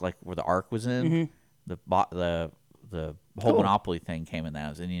 Looked like where the Ark was in. The whole Monopoly thing came in that. It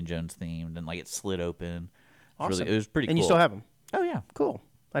was Indiana Jones themed, and like it slid open. Awesome. It was pretty cool. And you still have them? Oh yeah. Cool.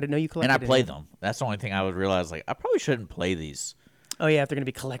 I didn't know you collected. And I played them. That's the only thing I would realize. Like I probably shouldn't play these. Oh yeah, if they're gonna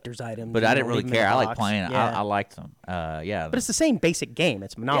be collector's items. But I didn't really care. I like playing it. Yeah. I liked them. Yeah. But it's the same basic game.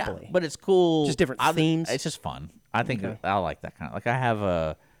 It's Monopoly. Yeah, but it's cool. Just different themes. It's just fun. I think I like that kind of. Like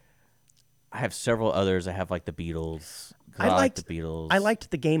I have several others. I have like the Beatles. I like the Beatles. I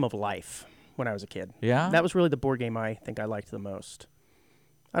liked the Game of Life when I was a kid. Yeah? That was really the board game I think I liked the most.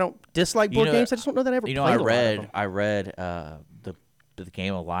 I don't dislike board games. I just don't know that I ever played a lot of them. I read the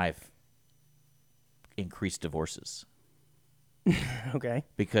Game of Life increased divorces. Okay.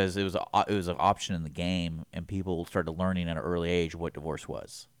 Because it was an option in the game, and people started learning at an early age what divorce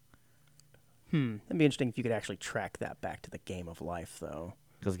was. That'd be interesting if you could actually track that back to the Game of Life, though.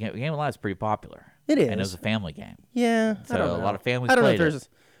 Because the Game of Life is pretty popular. It is. And it was a family game. Yeah, So I don't know. a lot of families I don't know if played there's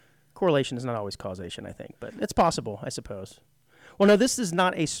correlation is not always causation, I think, but it's possible, I suppose. Well, no, this is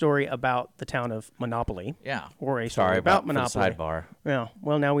not a story about the town of Monopoly. Yeah. Or a story about Monopoly. For the sidebar. Yeah.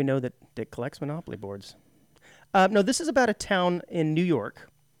 Well, now we know that Dick collects Monopoly boards. No, this is about a town in New York,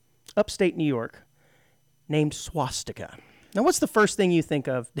 upstate New York, named Swastika. Now, what's the first thing you think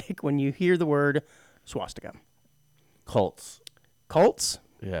of, Dick, when you hear the word swastika? Cults. Cults?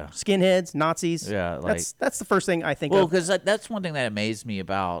 Yeah. Skinheads? Nazis? Yeah, like- that's the first thing I think Well, of. because that's one thing that amazed me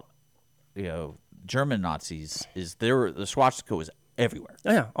about, German Nazis is the swastika was everywhere.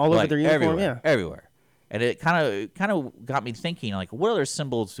 Oh, yeah, all over Like, their uniform, everywhere, everywhere. And it kind of got me thinking, like, what other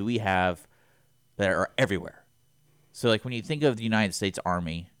symbols do we have that are everywhere? So, like, when you think of the United States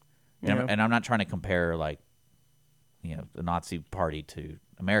Army, and I'm not trying to compare, like, the Nazi party to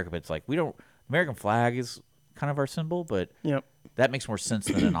America, but it's like American flag is kind of our symbol, but Yep. that makes more sense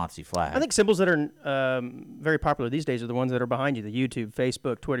than a Nazi flag. I think symbols that are very popular these days are the ones that are behind you, the YouTube,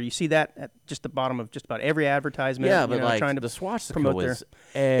 Facebook, Twitter. You see that at just the bottom of just about every advertisement. Yeah, but like trying to the swastika promote was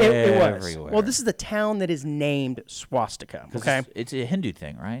it was. everywhere. Well, this is the town that is named Swastika. Okay, it's a Hindu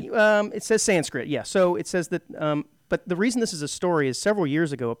thing, right? It says Sanskrit, yeah. So it says that, but the reason this is a story is several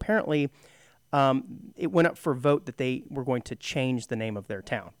years ago, apparently, it went up for vote that they were going to change the name of their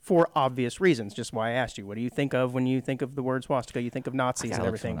town for obvious reasons. Just why I asked you, what do you think of when you think of the word swastika? You think of Nazis and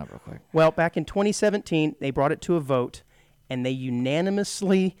everything. Up real quick. Well, back in 2017, they brought it to a vote, and they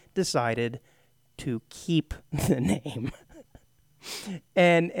unanimously decided to keep the name,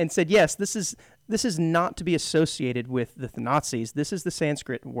 and said yes, this is not to be associated with the Nazis. This is the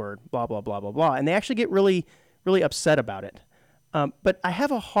Sanskrit word, blah blah blah blah blah, and they actually get really really upset about it. But I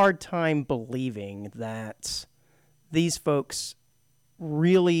have a hard time believing that these folks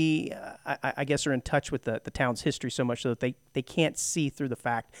really, I guess, are in touch with the town's history so much so that they can't see through the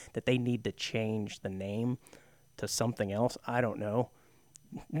fact that they need to change the name to something else. I don't know.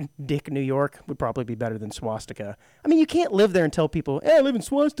 Dick, New York would probably be better than Swastika. I mean, you can't live there and tell people, hey, I live in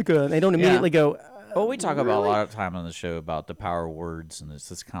Swastika, and they don't immediately go, Well, we talk really? about a lot of time on the show about the power of words, and it's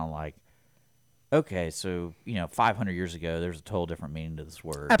just kind of like, okay, so 500 years ago, there's a total different meaning to this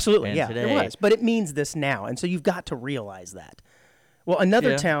word. Absolutely, and yeah, today, there was. But it means this now, and so you've got to realize that. Well,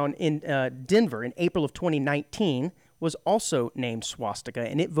 another Yeah. town in Denver in April of 2019 was also named Swastika,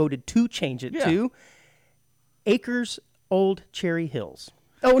 and it voted to change it Yeah. to Acres Old Cherry Hills.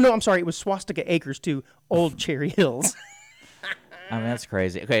 Oh, no, I'm sorry. It was Swastika Acres to Old Cherry Hills. I mean, that's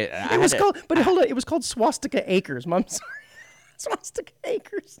crazy. Okay, It was called, but hold on, it was called Swastika Acres. I'm sorry. Swastika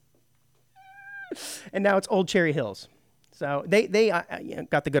Acres. And now it's Old Cherry Hills. So they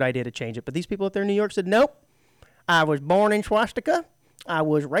got the good idea to change it. But these people up there in New York said, nope, I was born in Swastika. I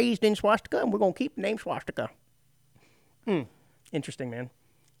was raised in Swastika, and we're going to keep the name Swastika. Interesting, man.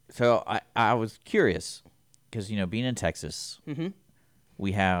 So I was curious because being in Texas,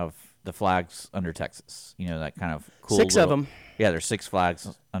 we have the flags under Texas. That kind of cool. 6 of little- them. Yeah, there's 6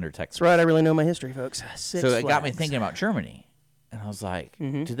 flags under Texas. That's right. I really know my history, folks. 6 So it got me flags. thinking about Germany, and I was like,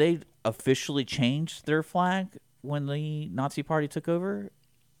 did they officially change their flag when the Nazi Party took over?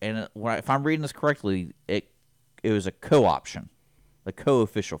 And if I'm reading this correctly, it was a co-option, the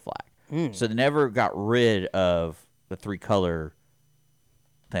co-official flag. So they never got rid of the 3-color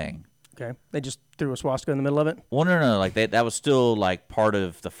thing. Okay. They just threw a swastika in the middle of it? Well, no, like that was still like part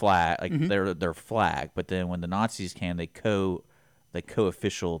of the flag, like their flag. But then when the Nazis came, they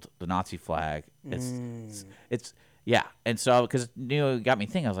co-officialed the Nazi flag. It's yeah, and so because it got me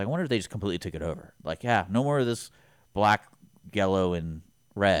thinking. I was like, I wonder if they just completely took it over. Like, yeah, no more of this black, yellow, and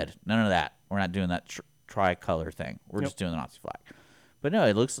red. None of that. We're not doing that tricolor thing. We're just doing the Nazi flag. But no,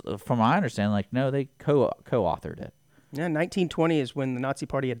 it looks, from my understanding, like no, they co-authored it. Yeah, 1920 is when the Nazi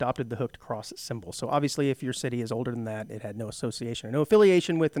Party adopted the hooked cross symbol. So obviously, if your city is older than that, it had no association or no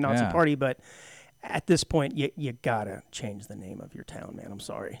affiliation with the Nazi Yeah. Party. But at this point, you gotta change the name of your town, man. I'm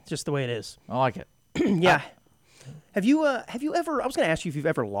sorry, it's just the way it is. I like it. Yeah. Have you ever? I was going to ask you if you've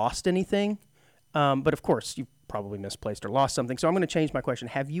ever lost anything, but of course you've probably misplaced or lost something. So I'm going to change my question.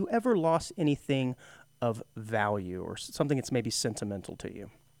 Have you ever lost anything of value or something that's maybe sentimental to you?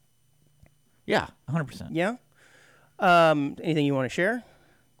 Yeah, 100%. Yeah. Anything you want to share?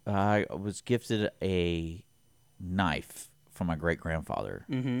 I was gifted a knife from my great grandfather.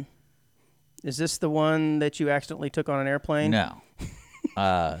 Is this the one that you accidentally took on an airplane? No,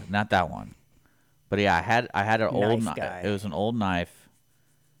 not that one. But yeah, I had an old Knife knife. guy. It was an old knife.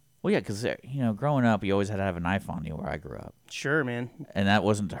 Well, yeah, because growing up, you always had to have a knife on you where I grew up, Sure, man. and that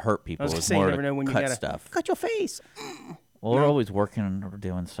wasn't to hurt people. I was It gonna was say you more never know to when you cut gotta stuff. cut your face. Well, we're always working or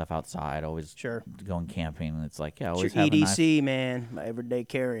doing stuff outside. Always Sure. going camping. And it's like, yeah, It's always your have a knife. EDC, man. My everyday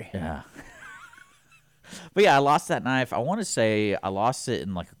carry. Yeah. But yeah, I lost that knife. I want to say I lost it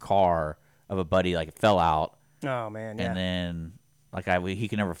in like a car of a buddy. Like it fell out. Oh man, yeah. And then like he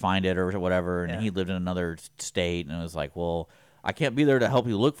could never find it or whatever, and Yeah. he lived in another state, and it was like, well, I can't be there to help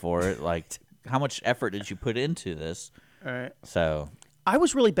you look for it. Like, how much effort did you put into this? All right. So I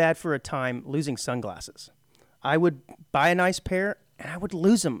was really bad for a time losing sunglasses. I would buy a nice pair and I would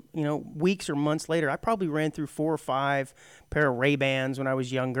lose them, weeks or months later. I probably ran through 4 or 5 pair of Ray-Bans when I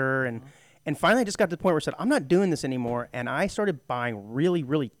was younger. And finally I just got to the point where I said, I'm not doing this anymore. And I started buying really,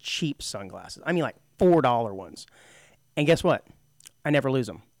 really cheap sunglasses. I mean, like $4 ones. And guess what? I never lose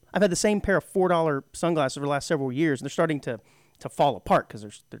them. I've had the same pair of $4 sunglasses for the last several years, and they're starting to fall apart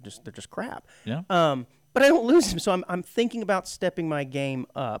because they're just crap. yeah, But I don't lose them, so I'm thinking about stepping my game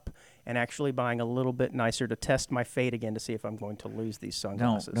up and actually buying a little bit nicer to test my fate again to see if I'm going to lose these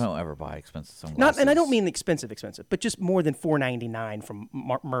sunglasses. don't ever buy expensive sunglasses. And I don't mean expensive, but just more than $4.99 from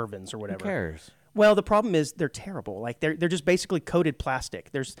Mervyn's or Who whatever. cares? Well, the problem is they're terrible. Like they're just basically coated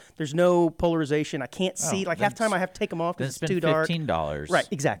plastic. There's no polarization. I can't see. Like half the time I have to take them off Then because it's it's too been dark. $15. Right,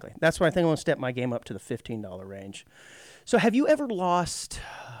 exactly. That's why I think I want to step my game up to the $15 range. So have you ever lost,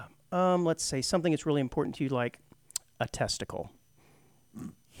 let's say, something that's really important to you, like a testicle?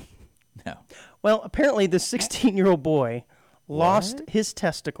 No. Well, apparently this 16-year-old boy lost his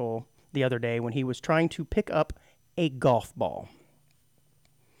testicle the other day when he was trying to pick up a golf ball.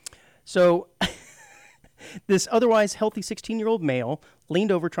 So this otherwise healthy 16-year-old male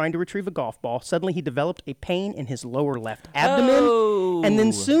leaned over trying to retrieve a golf ball. Suddenly he developed a pain in his lower left abdomen and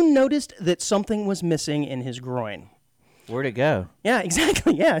then soon noticed that something was missing in his groin. Where'd it go? Yeah,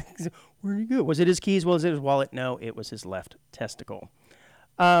 exactly. Yeah. Where'd he go? Was it his keys? Was it his wallet? No, it was his left testicle.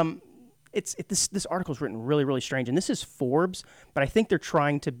 this article is written really, really strange, and this is Forbes, but I think they're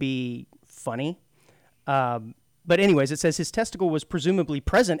trying to be funny. But anyways, it says his testicle was presumably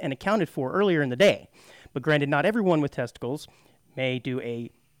present and accounted for earlier in the day. But granted, not everyone with testicles may do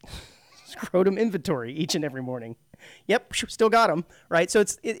a scrotum inventory each and every morning. Yep, still got them, right? So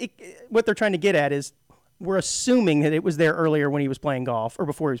what they're trying to get at is we're assuming that it was there earlier when he was playing golf or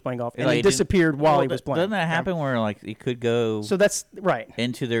before he was playing golf, and it disappeared while he was playing. Doesn't that happen where like it could go? So that's right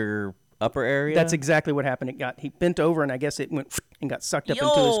into their upper area. That's exactly what happened. He bent over, and I guess it went and got sucked up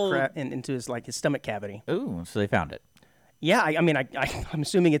into his his stomach cavity. Ooh, so they found it. Yeah, I'm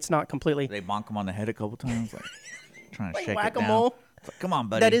assuming it's not completely. They bonk him on the head a couple times, like trying to shake it down. Whack-a-mole. Like, come on,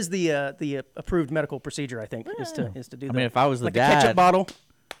 buddy. That is the approved medical procedure, I think, is to do that. I mean, if I was the like dad, a ketchup bottle.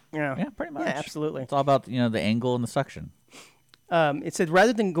 Yeah, pretty much. Yeah, absolutely. It's all about the angle and the suction. It said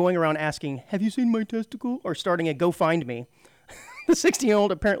rather than going around asking, "Have you seen my testicle?" or starting a "Go find me," the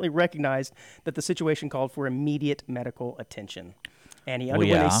 16-year-old apparently recognized that the situation called for immediate medical attention, and he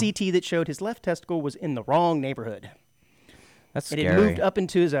underwent a CT that showed his left testicle was in the wrong neighborhood. That's scary. It had moved up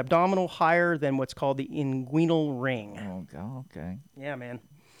into his abdominal higher than what's called the inguinal ring. Oh, God, okay. Yeah, man.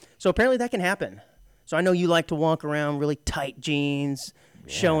 So apparently that can happen. So I know you like to walk around really tight jeans,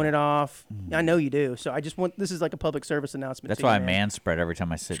 showing it off. I know you do. So this is like a public service announcement. That's why I man spread every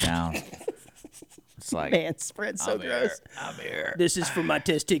time I sit down. It's like man spread so gross. I'm here. This is for my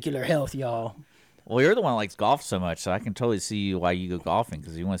testicular health, y'all. Well, you're the one that likes golf so much, so I can totally see why you go golfing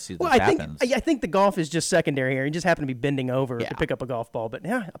because you want to see what happens. I think the golf is just secondary here. You just happen to be bending over to pick up a golf ball. But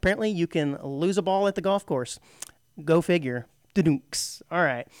yeah, apparently you can lose a ball at the golf course. Go figure. Da-dunks. All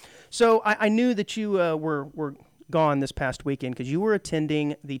right. So I knew that you were gone this past weekend because you were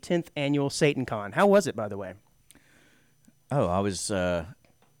attending the 10th annual SatanCon. How was it, by the way? Oh, I was the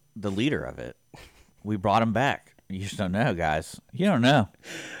leader of it. We brought him back. You just don't know, guys. You don't know.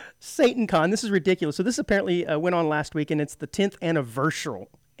 SatanCon. This is ridiculous. So this apparently went on last week, and it's the 10th anniversary.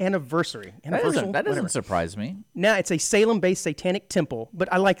 That doesn't surprise me. Now, it's a Salem-based satanic temple,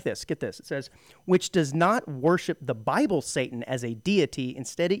 but I like this. Get this. It says, which does not worship the Bible Satan as a deity.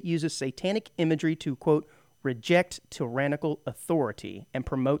 Instead, it uses satanic imagery to, quote, reject tyrannical authority and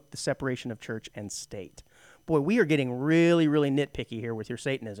promote the separation of church and state. Boy, we are getting really, really nitpicky here with your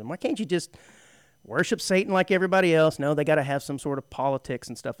Satanism. Why can't you just worship Satan like everybody else? No, they got to have some sort of politics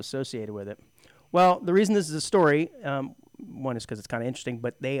and stuff associated with it. Well, the reason this is a story, one is because it's kind of interesting,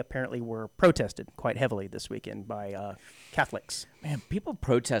 but they apparently were protested quite heavily this weekend by Catholics. Man, people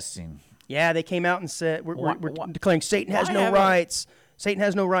protesting. Yeah, they came out and said, we're declaring Satan has no rights. Satan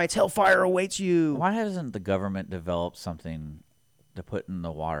has no rights. Hellfire awaits you. Why hasn't the government developed something to put in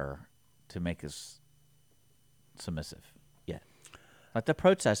the water to make us submissive yet? Like the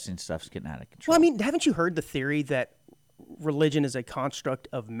protesting stuff's getting out of control. Well, I mean, haven't you heard the theory that religion is a construct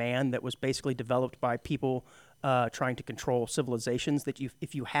of man that was basically developed by people trying to control civilizations? That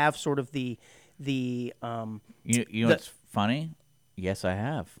if you have sort of the you know what's funny? Yes, I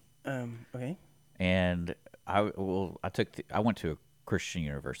have. Okay. And I went to a Christian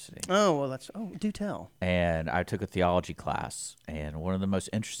university. Oh well, do tell. And I took a theology class, and one of the most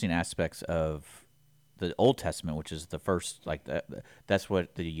interesting aspects of the Old Testament, which is the first, like that's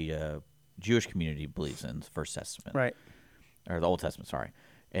what the Jewish community believes in, the First Testament, right? Or the Old Testament, sorry.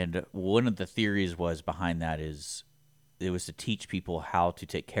 And one of the theories was behind that is it was to teach people how to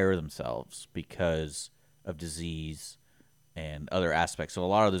take care of themselves because of disease and other aspects. So a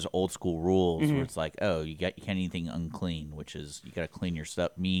lot of those old school rules where it's like, oh, you can't eat anything unclean, which is you got to clean your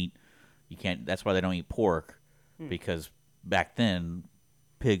stuff, meat. You can't. That's why they don't eat pork because back then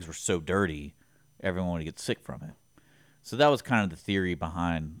pigs were so dirty, everyone would get sick from it. So that was kind of the theory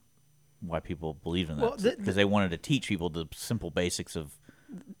behind why people believed in that, because they wanted to teach people the simple basics of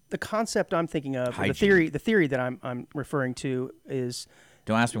the concept I'm thinking of. Hygiene. The theory that I'm referring to is.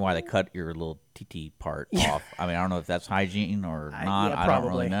 Don't ask me why they cut your little TT part off. I mean, I don't know if that's hygiene or not. Yeah, I don't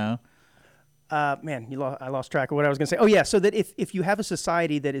really know. Man, I lost track of what I was going to say. Oh, yeah. So that if you have a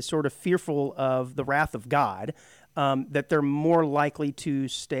society that is sort of fearful of the wrath of God, that they're more likely to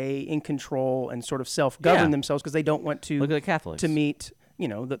stay in control and sort of self-govern themselves because they don't want to look at the Catholics to meet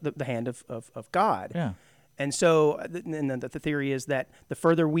the hand of God. Yeah. And so the theory is that the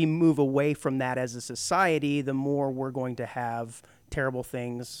further we move away from that as a society, the more we're going to have terrible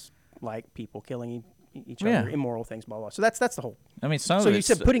things like people killing each other, immoral things, blah, blah. So that's the whole. I mean, so you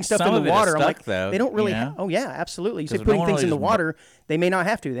said putting stuff in the water. I'm like, though, they don't really. Oh yeah, absolutely. You said putting things in the water. They may not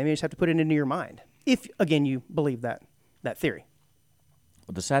have to. They may just have to put it into your mind. If again you believe that theory.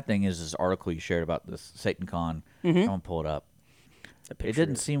 Well, the sad thing is this article you shared about this SatanCon. I'm gonna pull it up. It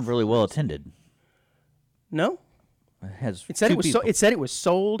didn't seem really well attended. No, It has. It said two it was. people. It said it was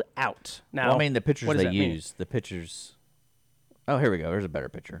sold out. Now, Well, I mean, the pictures what does they that mean? use. The pictures. Oh, here we go. There's a better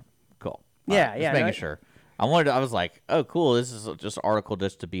picture. Cool. All Yeah, right, yeah, Just making no, sure. I was like, oh, cool. This is just an article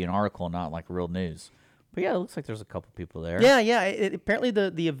just to be an article, not like real news. But yeah, it looks like there's a couple people there. Yeah, yeah. Apparently,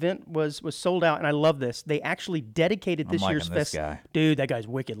 the event was sold out, and I love this. They actually dedicated this I'm year's liking this guy. Dude, that guy's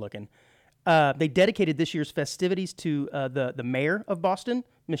wicked looking. They dedicated this year's festivities to the mayor of Boston,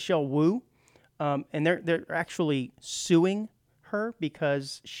 Michelle Wu, and they're actually suing her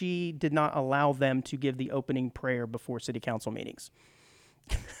because she did not allow them to give the opening prayer before city council meetings.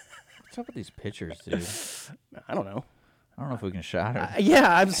 What's up with these pictures, dude? I don't know. I don't know if we can shout it.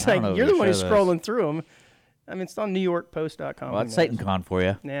 Yeah, I'm just don't know like, if you're we the one show who's this. scrolling through them. I mean, it's on NewYorkPost.com. Well, that's SatanCon for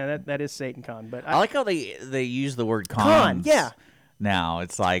you. Yeah, that is SatanCon. But I like how they use the word Con, cons. yeah. Now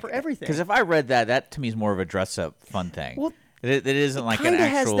it's like for everything. Because if I read that to me is more of a dress up fun thing. Well, it isn't like an kind of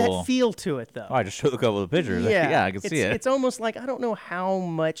actual. has that feel to it, though. Oh, I just showed a couple of pictures. Yeah, I can see it. It's almost like I don't know how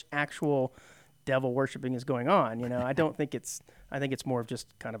much actual devil worshiping is going on. You know, I don't think it's. I think it's more of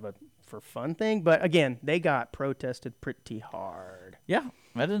just kind of a for fun thing. But again, they got protested pretty hard. Yeah,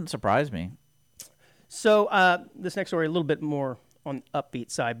 that didn't surprise me. So this next story, a little bit more on the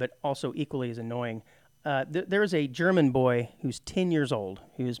upbeat side, but also equally as annoying. There is a German boy who's 10 years old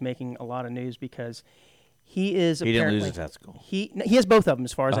who is making a lot of news because he is He didn't apparently... lose his testicle. He has both of them,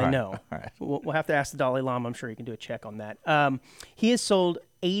 as far as I right, know. all right. We'll have to ask the Dalai Lama. I'm sure he can do a check on that. He has sold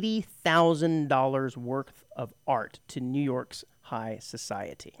 $80,000 worth of art to New York's high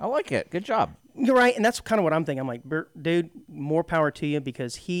society. I like it. Good job. You're right, and that's kind of what I'm thinking. I'm like, dude, more power to you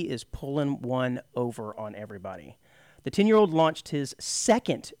because he is pulling one over on everybody. The 10-year-old launched his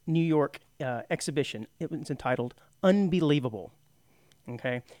second New York exhibition. It was entitled Unbelievable.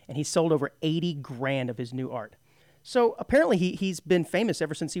 Okay, and he sold over 80 grand of his new art. So apparently he's been famous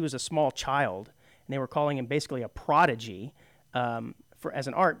ever since he was a small child, and they were calling him basically a prodigy as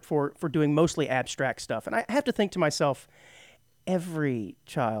an art for doing mostly abstract stuff. And I have to think to myself, every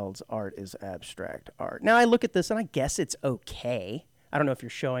child's art is abstract art. Now I look at this and I guess it's okay. I don't know if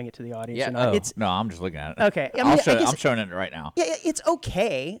you're showing it to the audience or not. No, I'm just looking at it. Okay. I mean, I'm showing it right now. Yeah, it's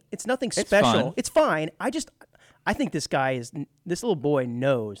okay. It's nothing special. fun. It's fine. I think this little boy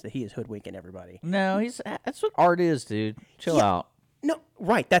knows that he is hoodwinking everybody. No, that's what art is, dude. Chill out. No,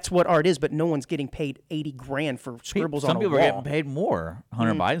 right. That's what art is, but no one's getting paid 80 grand for scribbles Some on a people wall. are getting paid more.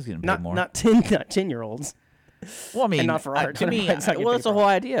 Hunter Biden's getting paid more. Not 10-year-olds. Well, I mean, not for art. to me, Hunter Biden's not getting well, paid it's the for whole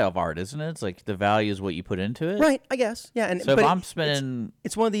idea of art, isn't it? It's like the value is what you put into it. Right, I guess. Yeah, and So but if I'm spending,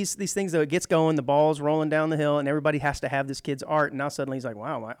 it's one of these things though. It gets going, the ball's rolling down the hill, and everybody has to have this kid's art. And now suddenly he's like,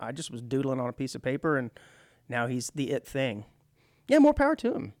 "Wow, I just was doodling on a piece of paper, and now he's the it thing." Yeah, more power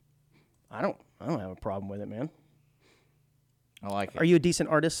to him. I don't have a problem with it, man. I like it. Are you a decent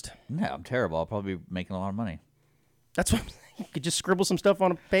artist? No, I'm terrible. I'll probably be making a lot of money. That's what you could just scribble some stuff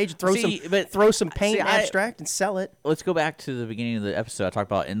on a page, throw See, some paint abstract, and sell it. Let's go back to the beginning of the episode. I talked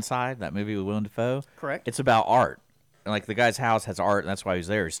about Inside, that movie with Willem Dafoe. Correct. It's about art. And like the guy's house has art, and that's why he's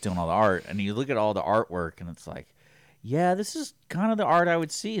there. He's stealing all the art. And you look at all the artwork, and it's like, yeah, this is kind of the art I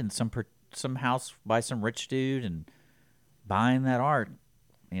would see in some house by some rich dude and buying that art.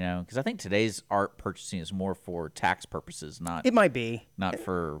 You know, because I think today's art purchasing is more for tax purposes, It might be. not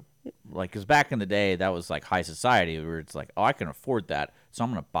for like, because back in the day that was like high society where it's like, oh, I can afford that, so I'm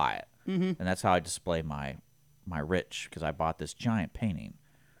gonna buy it, and that's how I display my rich, because I bought this giant painting.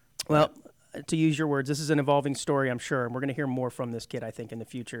 Well, to use your words, this is an evolving story, I'm sure, and we're going to hear more from this kid, I think, in the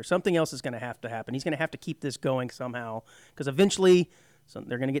future. Something else is going to have to happen. He's going to have to keep this going somehow, because eventually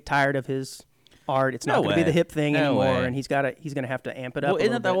they're going to get tired of his art. It's not going to be the hip thing anymore, and he's going to have to amp it up. Well,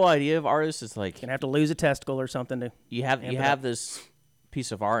 isn't that the whole idea of artists? Is like going to have to lose a testicle or something to. you have this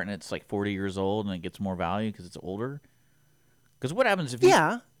piece of art and it's like 40 years old and it gets more value because it's older. Because what happens if you...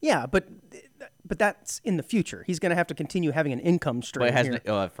 Yeah, but that's in the future. He's going to have to continue having an income stream. But it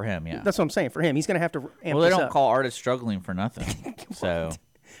has for him, yeah. That's what I'm saying. For him, he's going to have to amp Well, they this don't up. call artists struggling for nothing. So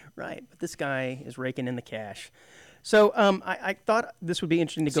Right, but this guy is raking in the cash. So I thought this would be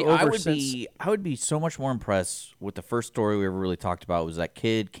interesting to go over. I would be so much more impressed with the first story we ever really talked about was that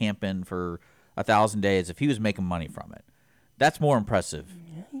kid camping for 1,000 days if he was making money from it. That's more impressive.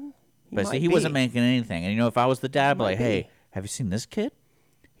 But see, he wasn't making anything. And, if I was the dad, I'd be like, hey, have you seen this kid?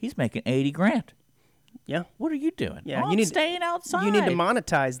 He's making 80 grand. Yeah. What are you doing? Yeah, I'm staying outside. You need to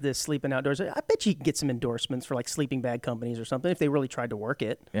monetize this sleeping outdoors. I bet you can get some endorsements for like sleeping bag companies or something if they really tried to work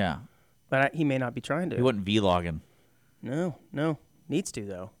it. Yeah. But he may not be trying to. He wasn't vlogging. No. Needs to,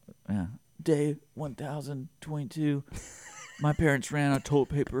 though. Yeah. Day 1022. My parents ran out of toilet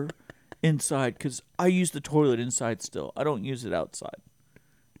paper inside because I use the toilet inside still. I don't use it outside.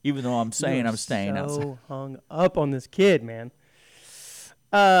 Even though I'm saying I'm staying so outside. hung up on this kid, man.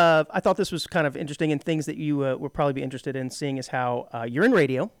 I thought this was kind of interesting, and things that you would probably be interested in seeing is how you're in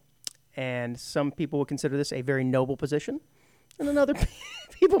radio, and some people would consider this a very noble position, and another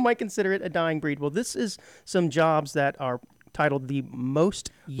people might consider it a dying breed. Well, this is some jobs that are titled the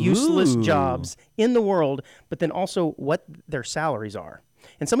most useless jobs in the world, but then also what their salaries are.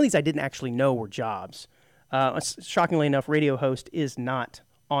 And some of these I didn't actually know were jobs. Shockingly enough, radio host is not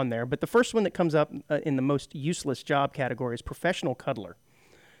on there. But the first one that comes up in the most useless job category is professional cuddler.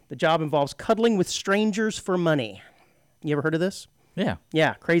 The job involves cuddling with strangers for money. You ever heard of this? Yeah.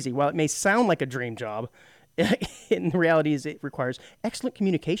 Yeah, crazy. While it may sound like a dream job, in reality is it requires excellent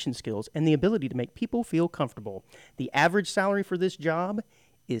communication skills and the ability to make people feel comfortable. The average salary for this job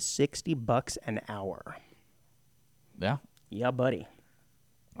is $60 an hour. Yeah. Yeah, buddy.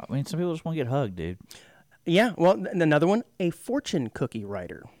 I mean, some people just want to get hugged, dude. Yeah, well, another one, a fortune cookie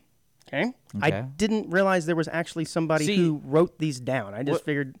writer. Okay? I didn't realize there was actually somebody who wrote these down. I just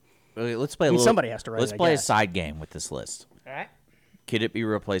figured Let's play a little. somebody has to write Let's it, I play a guess. side game with this list. All right. Could it be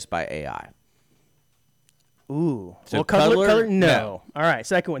replaced by AI? Ooh. So well, cuddler? cuddler? No. No. All right,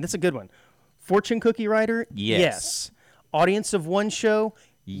 second one. That's a good one. Fortune cookie writer? Yes. Audience of one show?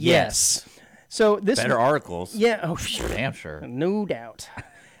 Yes. So this Better articles. Yeah. Oh, Damn sure. no doubt.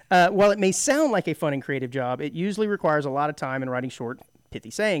 While it may sound like a fun and creative job, it usually requires a lot of time in writing short, pithy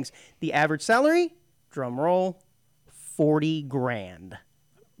sayings. The average salary, drum roll, $40,000.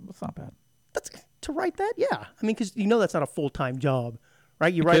 That's not bad. That's to write that. Yeah, I mean, because you know that's not a full-time job,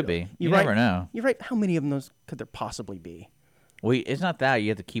 right? You It write. could be. You write, never know. You write. How many of those could there possibly be? Well, it's not that. You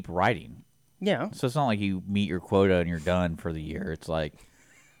have to keep writing. Yeah, So it's not like you meet your quota and you're done for the year. It's like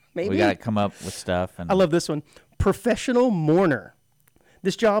maybe. we got to come up with stuff. And I love this one. Professional mourner.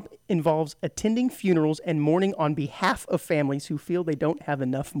 This job involves attending funerals and mourning on behalf of families who feel they don't have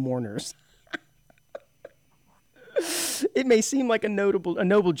enough mourners. It may seem like a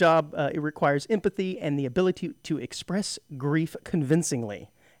noble job. It requires empathy and the ability to express grief convincingly.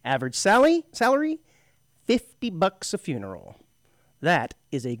 Average salary, $50 a funeral. That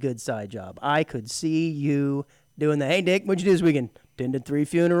is a good side job. I could see you doing the, hey, Dick, what'd you do this weekend? Attended 3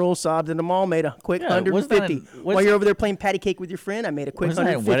 funerals, sobbed in them all, made a quick Yeah, wasn't that 150. in- While you're over there playing patty cake with your friend, I made a quick wasn't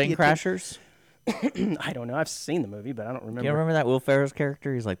that in 150. Wedding Crashers? I don't know. I've seen the movie, but I don't remember. You remember that Will Ferrell's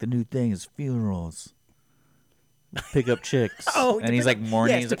character? He's like, the new thing is funerals. Pick up chicks. Oh, and he's like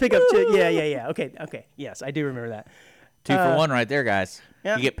mourning. Yes, He's to like, pick up. Yeah. Okay. Yes, I do remember that. 2 for 1 right there, guys.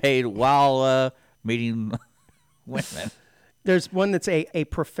 yeah. You get paid while meeting women. There's one that's a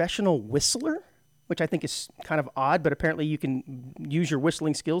professional whistler, which I think is kind of odd, but apparently you can use your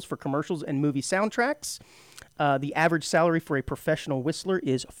whistling skills for commercials and movie soundtracks. The average salary for a professional whistler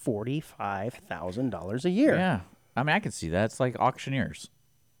is $45,000 a year. Yeah. I mean, I can see that. It's like auctioneers.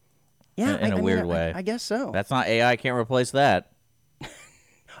 Yeah, in a weird way. I guess so. That's not AI. Can't replace that.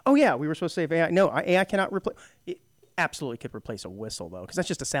 Oh yeah, we were supposed to say AI. No, AI cannot replace. It absolutely could replace a whistle though, because that's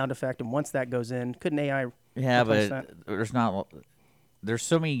just a sound effect, and once that goes in, couldn't AI? Yeah, replace but that? there's not. There's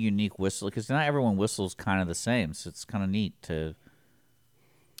so many unique whistles because not everyone whistles kind of the same. So it's kind of neat to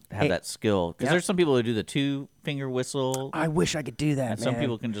have Hey, that skill. Because yeah. there's some people who do the 2-finger whistle, I wish I could do that. and some man.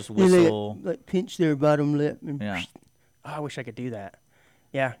 people can just Yeah, they, whistle. like pinch their bottom lip. And Yeah. Oh, I wish I could do that.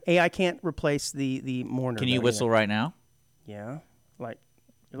 Yeah, AI can't replace the mourner. Can you though, whistle either. right now? Yeah, like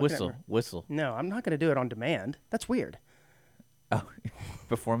you're looking at me. Whistle. No, I'm not going to do it on demand. That's weird. Oh,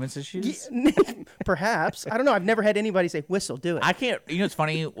 performance issues. Perhaps I don't know. I've never had anybody say whistle. Do it. I can't. You know, it's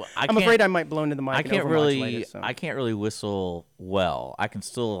funny. I'm afraid I might blow into the mic. I and can't overmodulate really. it, so. I can't really whistle well. I can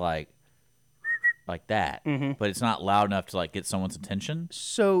still like that, Mm-hmm. but it's not loud enough to like get someone's attention.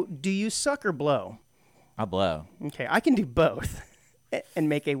 So, do you suck or blow? I blow. Okay, I can do both and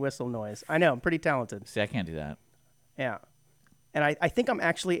make a whistle noise. I know, I'm pretty talented. See, I can't do that. Yeah. And I think I'm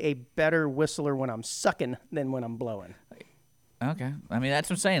actually a better whistler when I'm sucking than when I'm blowing. Okay. I mean, that's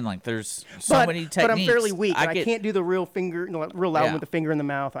what I'm saying. Like, there's so many techniques. But I'm fairly weak. I get- can't do the real finger, real loud Yeah. with the finger in the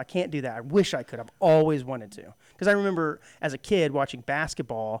mouth. I can't do that. I wish I could. I've always wanted to. Because I remember as a kid watching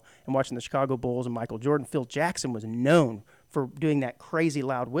basketball and watching the Chicago Bulls and Michael Jordan. Phil Jackson was known for doing that crazy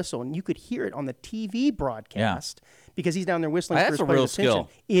loud whistle, and you could hear it on the TV broadcast because he's down there whistling That's for his a players' real attention. skill.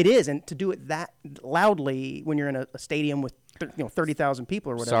 It is, and to do it that loudly when you're in a stadium with 30,000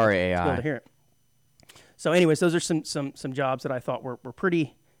 people or whatever. Sorry, to be able AI. to hear it. So, anyways, those are some jobs that I thought were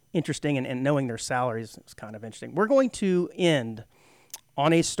pretty interesting, and knowing their salaries is kind of interesting. We're going to end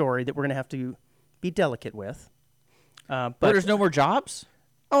on a story that we're going to have to be delicate with. But But there's no more jobs.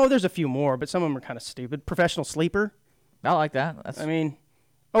 there's a few more, but some of them are kind of stupid. Professional sleeper. I like that. That's I mean,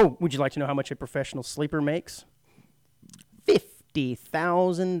 would you like to know how much a professional sleeper makes?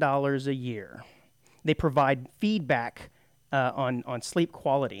 $50,000 a year. They provide feedback on sleep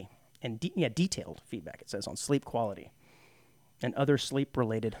quality and detailed feedback. It says on sleep quality and other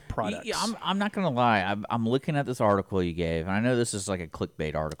sleep-related products. Yeah, I'm not gonna lie. I'm looking at this article you gave, and I know this is like a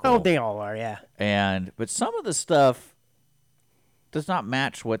clickbait article. Oh, they all are, yeah. But some of the stuff does not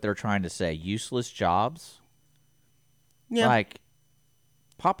match what they're trying to say. Useless jobs. Yeah. Like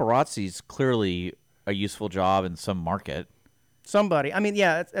paparazzi's clearly a useful job in some market. Somebody. I mean,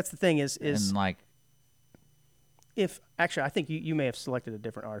 yeah, that's the thing is And like, if actually, I think you may have selected a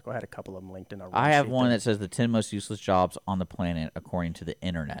different article. I had a couple of them linked in our. I have sheet one there. that says the 10 most useless jobs on the planet according to the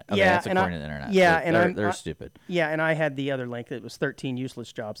internet. Okay, Yeah, that's and according to the internet. yeah, So and they're stupid. Yeah, and I had the other link that was 13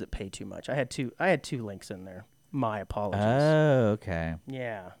 useless jobs that pay too much. I had two links in there. My apologies. Oh, okay.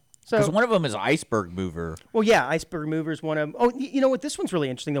 Yeah. Because So one of them is iceberg mover. well, yeah, iceberg movers one of them. Oh, you know what? This one's really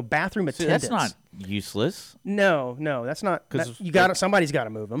interesting though. Bathroom See, attendants. that's not useless. No, that's not. 'Cause You got somebody's got to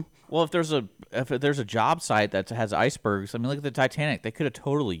move them. Well, if there's a job site that has icebergs, I mean, look at the Titanic. They could have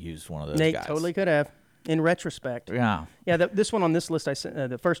totally used one of those They guys. totally could have. In retrospect. Yeah. Yeah, this one on this list, I sent,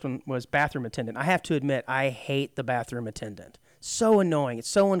 the first one was bathroom attendant. I have to admit, I hate the bathroom attendant. So annoying. It's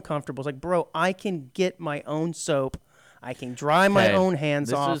so uncomfortable. It's like, bro, I can get my own soap. I can dry my Okay, own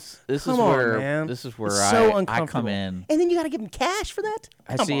hands off. This Come is on, where man. this is where It's so I uncomfortable. come in. And then you got to give them cash for that?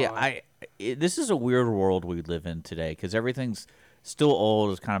 I Come see. on. This is a weird world we live in today because everything's still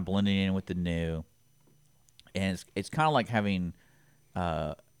old. It's kind of blending in with the new, and it's kind of like having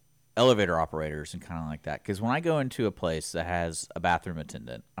elevator operators and kind of like that. Because when I go into a place that has a bathroom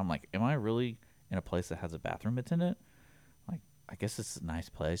attendant, I'm like, am I really in a place that has a bathroom attendant? Like, I guess it's a nice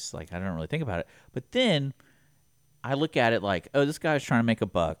place. Like, I don't really think about it. But then I look at it like, oh, this guy's trying to make a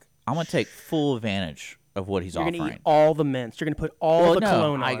buck. I'm gonna take full advantage of what he's You're offering. going to eat all the mints. You're going to put all the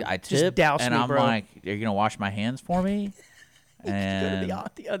cologne on. I Just tip, douse and me, I'm bro. like, "Are you gonna wash my hands for me?" Go And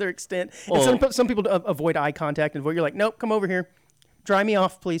to the other extent. Well- and some people avoid eye contact. And you're like, nope, come over here. Dry me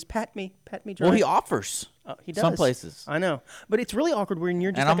off, please. Pat me dry. well, he offers He does. some places, I know. But it's really awkward when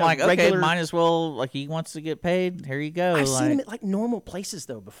you're just and I'm like, a regular... okay, might as well. Like, he wants to get paid. Here you go. I've like, seen him at like normal places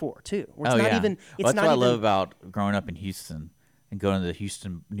though before too. Where it's oh not yeah, even. It's well, that's not what I even, love about growing up in Houston and going to the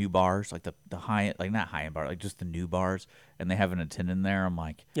Houston new bars, like the high, like not high end bar, like just the new bars, and they have an attendant there. I'm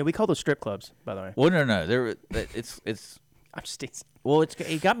like, Yeah, we call those strip clubs, by the way. well, no, it's. I'm just teasing. Well,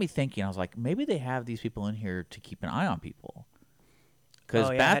 it got me thinking. I was like, maybe they have these people in here to keep an eye on people. Because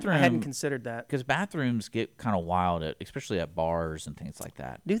Oh, yeah, I hadn't considered that. Because bathrooms get kind of wild, especially at bars and things like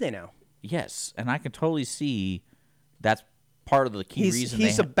that. Do they now? Yes, and I can totally see that's part of the key reason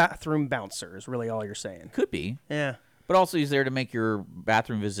He's they a bathroom bouncer. Is really all you're saying. could be. Yeah. But also, he's there to make your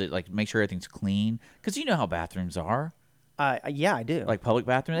bathroom visit, like make sure everything's clean. Because you know how bathrooms are, Yeah, I do. like public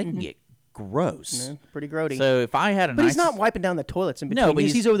bathrooms, they can get gross. Yeah, pretty grody. So if I had a but nice, he's not wiping down the toilets in between. No, but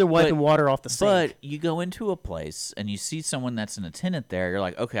he's over there wiping water off the sink. But you go into a place and you see someone that's an attendant there, you're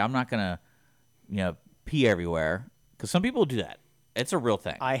like, okay, I'm not gonna, pee everywhere because some people do that. It's a real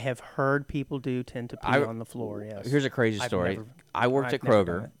thing. I have heard people tend to pee on the floor. Yes. Here's a crazy I've story. never- I worked I've at never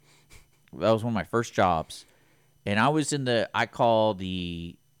done Kroger. it. That was one of my first jobs, and I was I call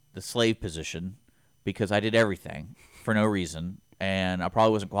the slave position because I did everything for no reason, and I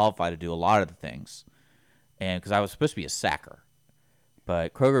probably wasn't qualified to do a lot of the things, and because I was supposed to be a sacker,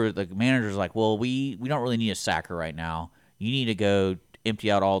 but Kroger, the manager's like, well, we don't really need a sacker right now. You need to go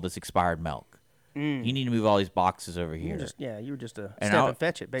empty out all this expired milk. You need to move all these boxes over here. You were just a And step and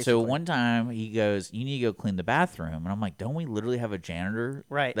fetch it, basically. So one time he goes, you need to go clean the bathroom. And I'm like, don't we literally have a janitor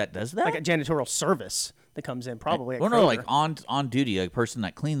right. that does that? Like a janitorial service that comes in probably at Well, no, Kroger. like on duty, a person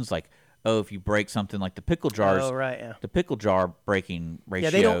that cleans, like, oh, if you break something like the pickle jars. Oh, right, yeah. The pickle jar breaking ratio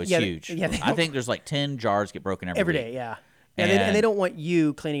they don't- is yeah, huge. yeah, they I don't- think there's like 10 jars get broken every week. day, yeah. And they don't want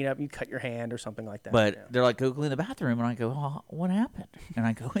you cleaning it up. You cut your hand or something like that. But yeah. they're like, go clean the bathroom. And I go, oh, what happened? And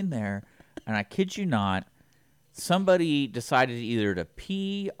I go in there, and I kid you not, somebody decided either to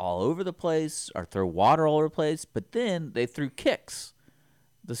pee all over the place or throw water all over the place, but then they threw Kix,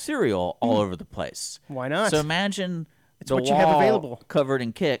 the cereal, all over the place. Why not? So imagine the what wall you have available. covered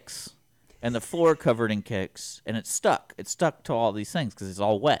in Kix and the floor covered in Kix, and it's stuck. It's stuck to all these things because it's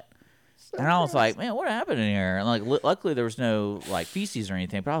all wet. And I was like, man, what happened in here? And like, luckily there was no like feces or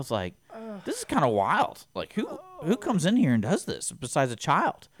anything. But I was like, this is kind of wild. Like, who comes in here and does this besides a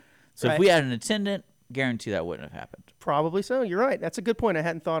child? So if Right. we had an attendant, guarantee that wouldn't have happened. Probably so. You're right. That's a good point. I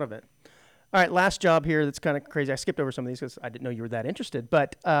hadn't thought of it. All right, last job here that's kind of crazy. I skipped over some of these because I didn't know you were that interested.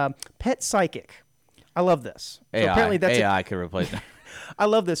 But pet psychic. I love this. So AI, apparently that's AI could replace that. I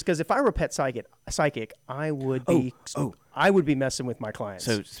love this because if I were a pet psychic, I would be I would be messing with my clients.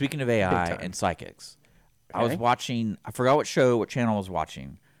 So speaking of AI time. and psychics, I was watching. I forgot what channel I was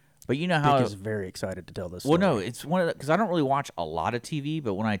watching, but you know how Dick is very excited to tell this Well, story. no, it's one of because I don't really watch a lot of TV,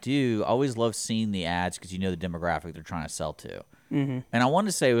 but when I do, I always love seeing the ads because you know the demographic they're trying to sell to. Mm-hmm. And I wanted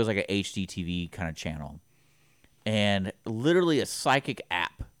to say it was like an HDTV kind of channel, and literally a psychic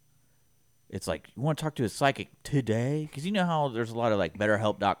app. It's like you want to talk to a psychic today because you know how there's a lot of like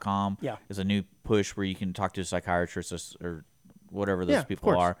BetterHelp.com. Yeah, is a new push where you can talk to a psychiatrist or whatever those people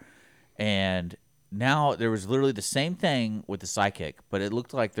are, and now there was literally the same thing with the psychic, but it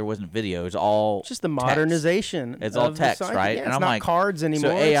looked like there wasn't video. It was all just the text. modernization. It's all text, right? Yeah, and it's I'm not like, cards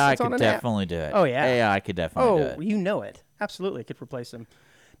anymore. So AI it's on could an definitely app. do it. Oh yeah, AI could definitely do it. Oh, you know it. Absolutely, it could replace them.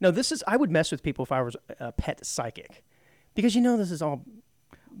 No, this is. I would mess with people if I was a pet psychic, because you know this is all.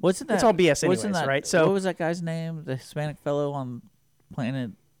 Wasn't that? It's all BS anyways, wasn't that, right? So what was that guy's name? The Hispanic fellow on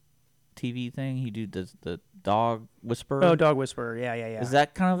Planet TV thing. He do the dog whisperer. Oh, dog whisperer. Yeah. Is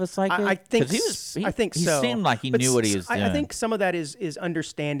that kind of a psychic? I think. 'Cause I think he so. seemed like he But knew what he was doing. I think some of that is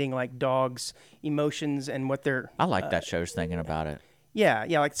understanding like dogs' emotions and what they're. I like that show. I was thinking about it. Yeah,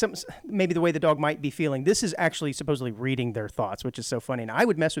 like maybe the way the dog might be feeling. This is actually supposedly reading their thoughts, which is so funny. And I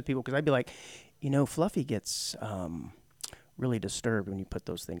would mess with people because I'd be like, you know, Fluffy gets really disturbed when you put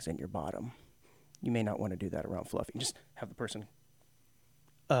those things in your bottom. You may not want to do that around Fluffy. Just have the person.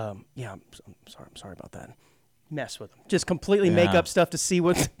 Yeah, I'm sorry about that. Mess with them. Just completely make up stuff to see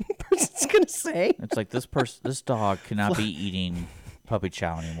what the person's gonna say. It's like this dog cannot be eating puppy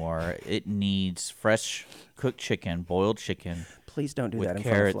chow anymore. It needs fresh cooked chicken, boiled chicken. Please don't do with that in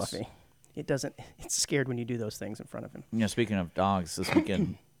carrots. front of Fluffy. It doesn't. It's scared when you do those things in front of him. You know, speaking of dogs, this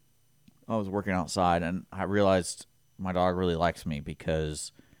weekend I was working outside and I realized my dog really likes me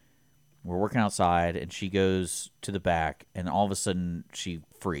because we're working outside and she goes to the back and all of a sudden she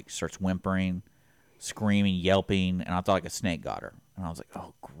freaks, starts whimpering, screaming, yelping, and I thought like a snake got her. And I was like,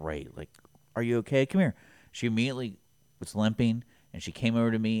 oh, great. Like, are you okay? Come here. She immediately was limping and she came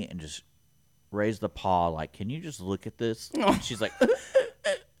over to me and just raised the paw like, can you just look at this? And she's like,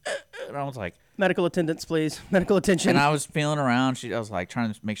 and I was like, medical attendants, please. Medical attention. and I was feeling around. I was like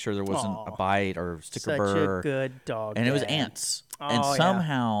trying to make sure there wasn't a bite or sticker Such burr. a good dog. And it was Dad. ants. Oh, And yeah.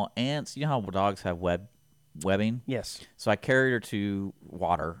 somehow ants, you know how dogs have webbing? Yes. So I carried her to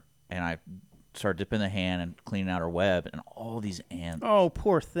water and I started dipping the hand and cleaning out her web and all these ants. Oh,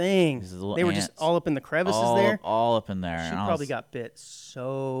 poor thing. These little They were just ants. all up in the crevices all, there. all up in there. She And I probably was- got bit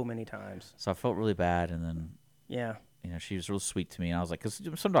so many times. So I felt really bad. And then, Yeah. you know, she was real sweet to me. And I was like, because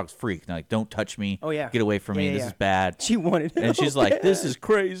some dogs freak. They're like, don't touch me. Oh, yeah. Get away from me. Yeah, This yeah. is bad. She wanted it. And she's Oh, like, this yeah. is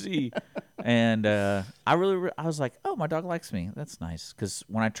crazy. And I was like, oh, my dog likes me. That's nice. Because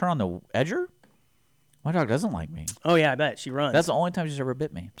when I turn on the edger, my dog doesn't like me. Oh, yeah, I bet. She runs. That's the only time she's ever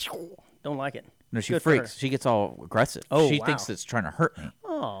bit me. Don't like it. No, she Good for her. freaks. She gets all aggressive. Oh, she wow. thinks it's trying to hurt me.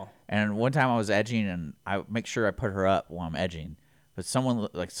 Oh. And one time I was edging, and I make sure I put her up while I'm edging. But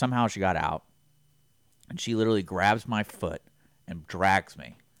somehow she got out, and she literally grabs my foot and drags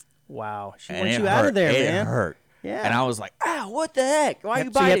me. Wow. She And wants it you out hurt. of there, it man. hurt. Yeah. And I was like, "Ow, what the heck? Why are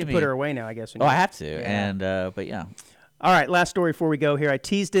you So biting you have to me?" put her away now, I guess. when Oh, you- I have to. Yeah. And but yeah, All right, last story before we go here. I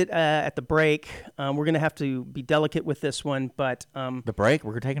teased it at the break. We're going to have to be delicate with this one, but the break.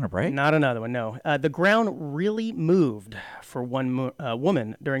 We're taking a break. not another one, no. The ground really moved for one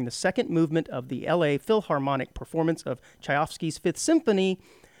woman during the second movement of the L.A. Philharmonic performance of Tchaikovsky's Fifth Symphony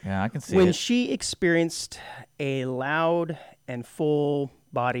Yeah, I can see when it. she experienced a loud and full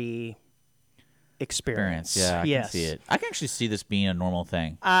body experience. Yeah, I yes. can see it. I can actually see this being a normal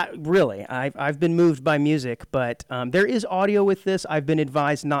thing. Really, I've been moved by music, but there is audio with this. I've been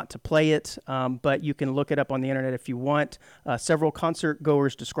advised not to play it, but you can look it up on the internet if you want. Several concert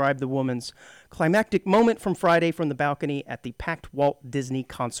goers describe the woman's climactic moment from Friday from the balcony at the packed Walt Disney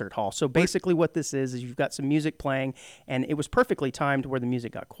Concert Hall. So basically what this is you've got some music playing, and it was perfectly timed where the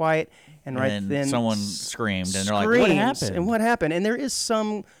music got quiet, and right And then someone screamed, and they're like, "What screams, happened?" And what happened? And there is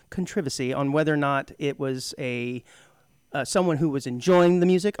some controversy on whether or not it was a someone who was enjoying the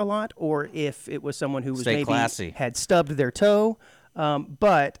music a lot, or if it was someone who was Stay maybe classy. had stubbed their toe.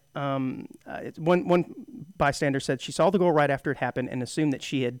 But one bystander said she saw the girl right after it happened and assumed that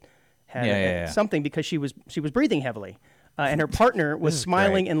she had something because she was breathing heavily. And her partner was is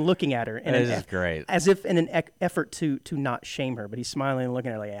smiling great. and looking at her, in This is great. as if in an effort to not shame her. But he's smiling and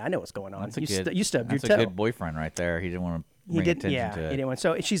looking at her like, "Yeah, I know what's going on. That's a You, good. you stubbed your That's toe." a good boyfriend right there. He didn't want to He bring did, attention yeah. to He it. didn't want.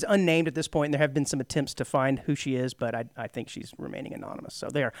 So she's unnamed at this point. And there have been some attempts to find who she is, but I think she's remaining anonymous. So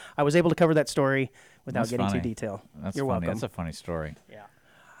there, I was able to cover that story without That's getting funny. too detailed. That's You're funny. welcome. That's a funny story. Yeah.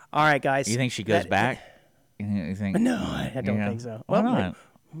 All right, guys. You think she goes back? You think? No, I don't Yeah. think so. Why Well, not?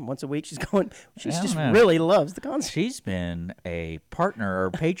 once a week. She's going. She I don't just know. really loves the concert. She's been a partner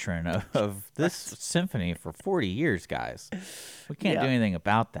or patron of this symphony for 40 years, guys. We can't do anything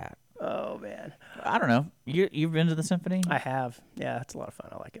about that. Oh man, I don't know. You've been to the symphony? I have. Yeah, it's a lot of fun.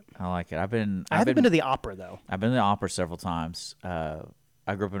 I like it. I like it. I haven't been to the opera though. I've been to the opera several times. I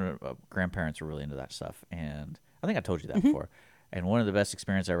grew up in grandparents were really into that stuff, and I think I told you that before. And one of the best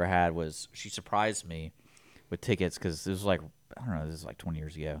experiences I ever had was she surprised me with tickets because this was like, I don't know, this is like 20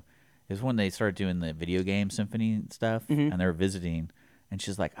 years ago. It was when they started doing the video game symphony and stuff, and they were visiting. And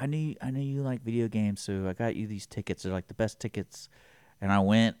she's like, I knew you like video games, so I got you these tickets. They're like the best tickets. And I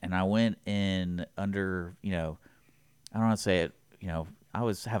went in under, I don't want to say it, I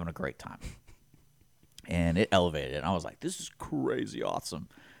was having a great time. And it elevated it. And I was like, this is crazy awesome.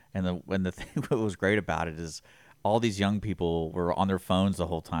 And the thing that was great about it is all these young people were on their phones the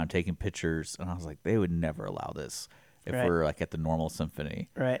whole time taking pictures. And I was like, they would never allow this if we're like at the normal symphony.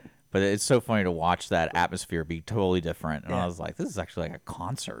 Right. But it's so funny to watch that atmosphere be totally different. And I was like, this is actually like a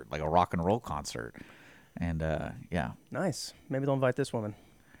concert, like a rock and roll concert. And yeah. Nice. Maybe they'll invite this woman.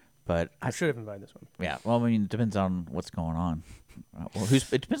 But I should have invited this one. Yeah. Well, I mean, it depends on what's going on.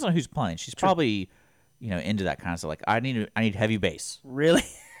 It depends on who's playing. She's probably, into that kind of stuff. Like, I need heavy bass. Really?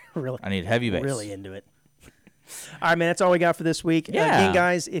 Really? I need heavy bass. Really into it. All right, man, that's all we got for this week. Yeah. Again,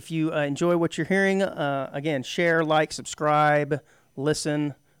 guys, if you enjoy what you're hearing, again, share, like, subscribe,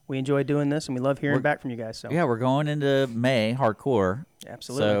 listen. We enjoy doing this, and we love hearing back from you guys. So Yeah, we're going into May hardcore.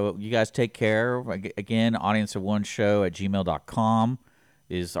 Absolutely. So you guys take care. Again, audienceofoneshow@gmail.com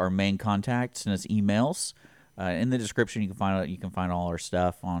is our main contact. Send us emails. In the description, you can find all our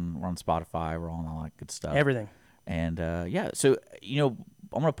stuff we're on Spotify. We're on all that good stuff. Everything. And so I'm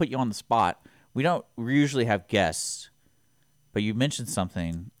gonna put you on the spot. We usually have guests, but you mentioned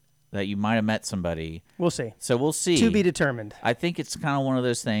something that you might have met somebody. We'll see. So we'll see. To be determined. I think it's kind of one of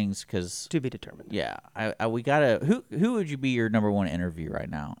those things because To be determined. yeah, we gotta. Who would you be your number one interview right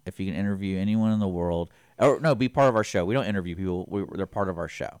now? If you can interview anyone in the world, or no, be part of our show. We don't interview people. They're part of our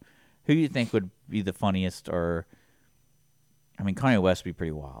show. Who do you think would be the funniest? Or, I mean, Kanye West would be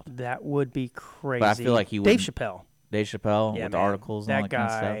pretty wild. That would be crazy. But I feel like he would. Dave Chappelle. Dave Chappelle Yeah, with man. articles and all that That kind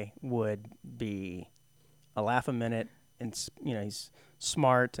of guy stuff. would be a laugh a minute, and he's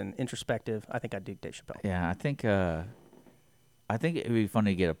smart and introspective. I think I'd do Dave Chappelle. Yeah, I think it would be fun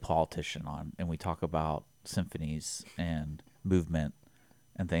to get a politician on, and we talk about symphonies and movement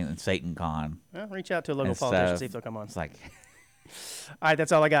and things, and Satan Con. Well, reach out to a local and politician, stuff. see if they'll come on. It's like, All right,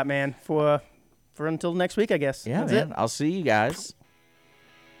 that's all I got, man. For until next week, I guess. yeah, That's man. it. I'll see you guys.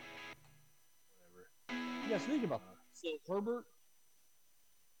 You guys think about that. So Herbert.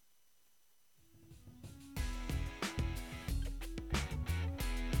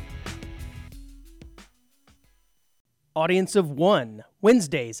 Audience of One,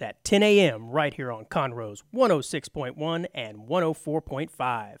 Wednesdays at 10 a.m. right here on Conroe's 106.1 and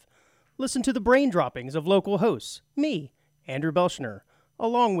 104.5. Listen to the brain droppings of local hosts, me, Andrew Belshner,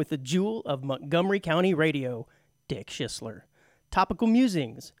 along with the jewel of Montgomery County radio, Dick Schisler. Topical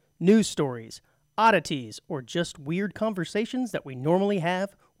musings, news stories, oddities, or just weird conversations that we normally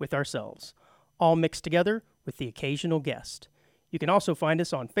have with ourselves, all mixed together with the occasional guest. You can also find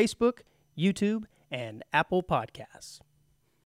us on Facebook, YouTube, and Apple Podcasts.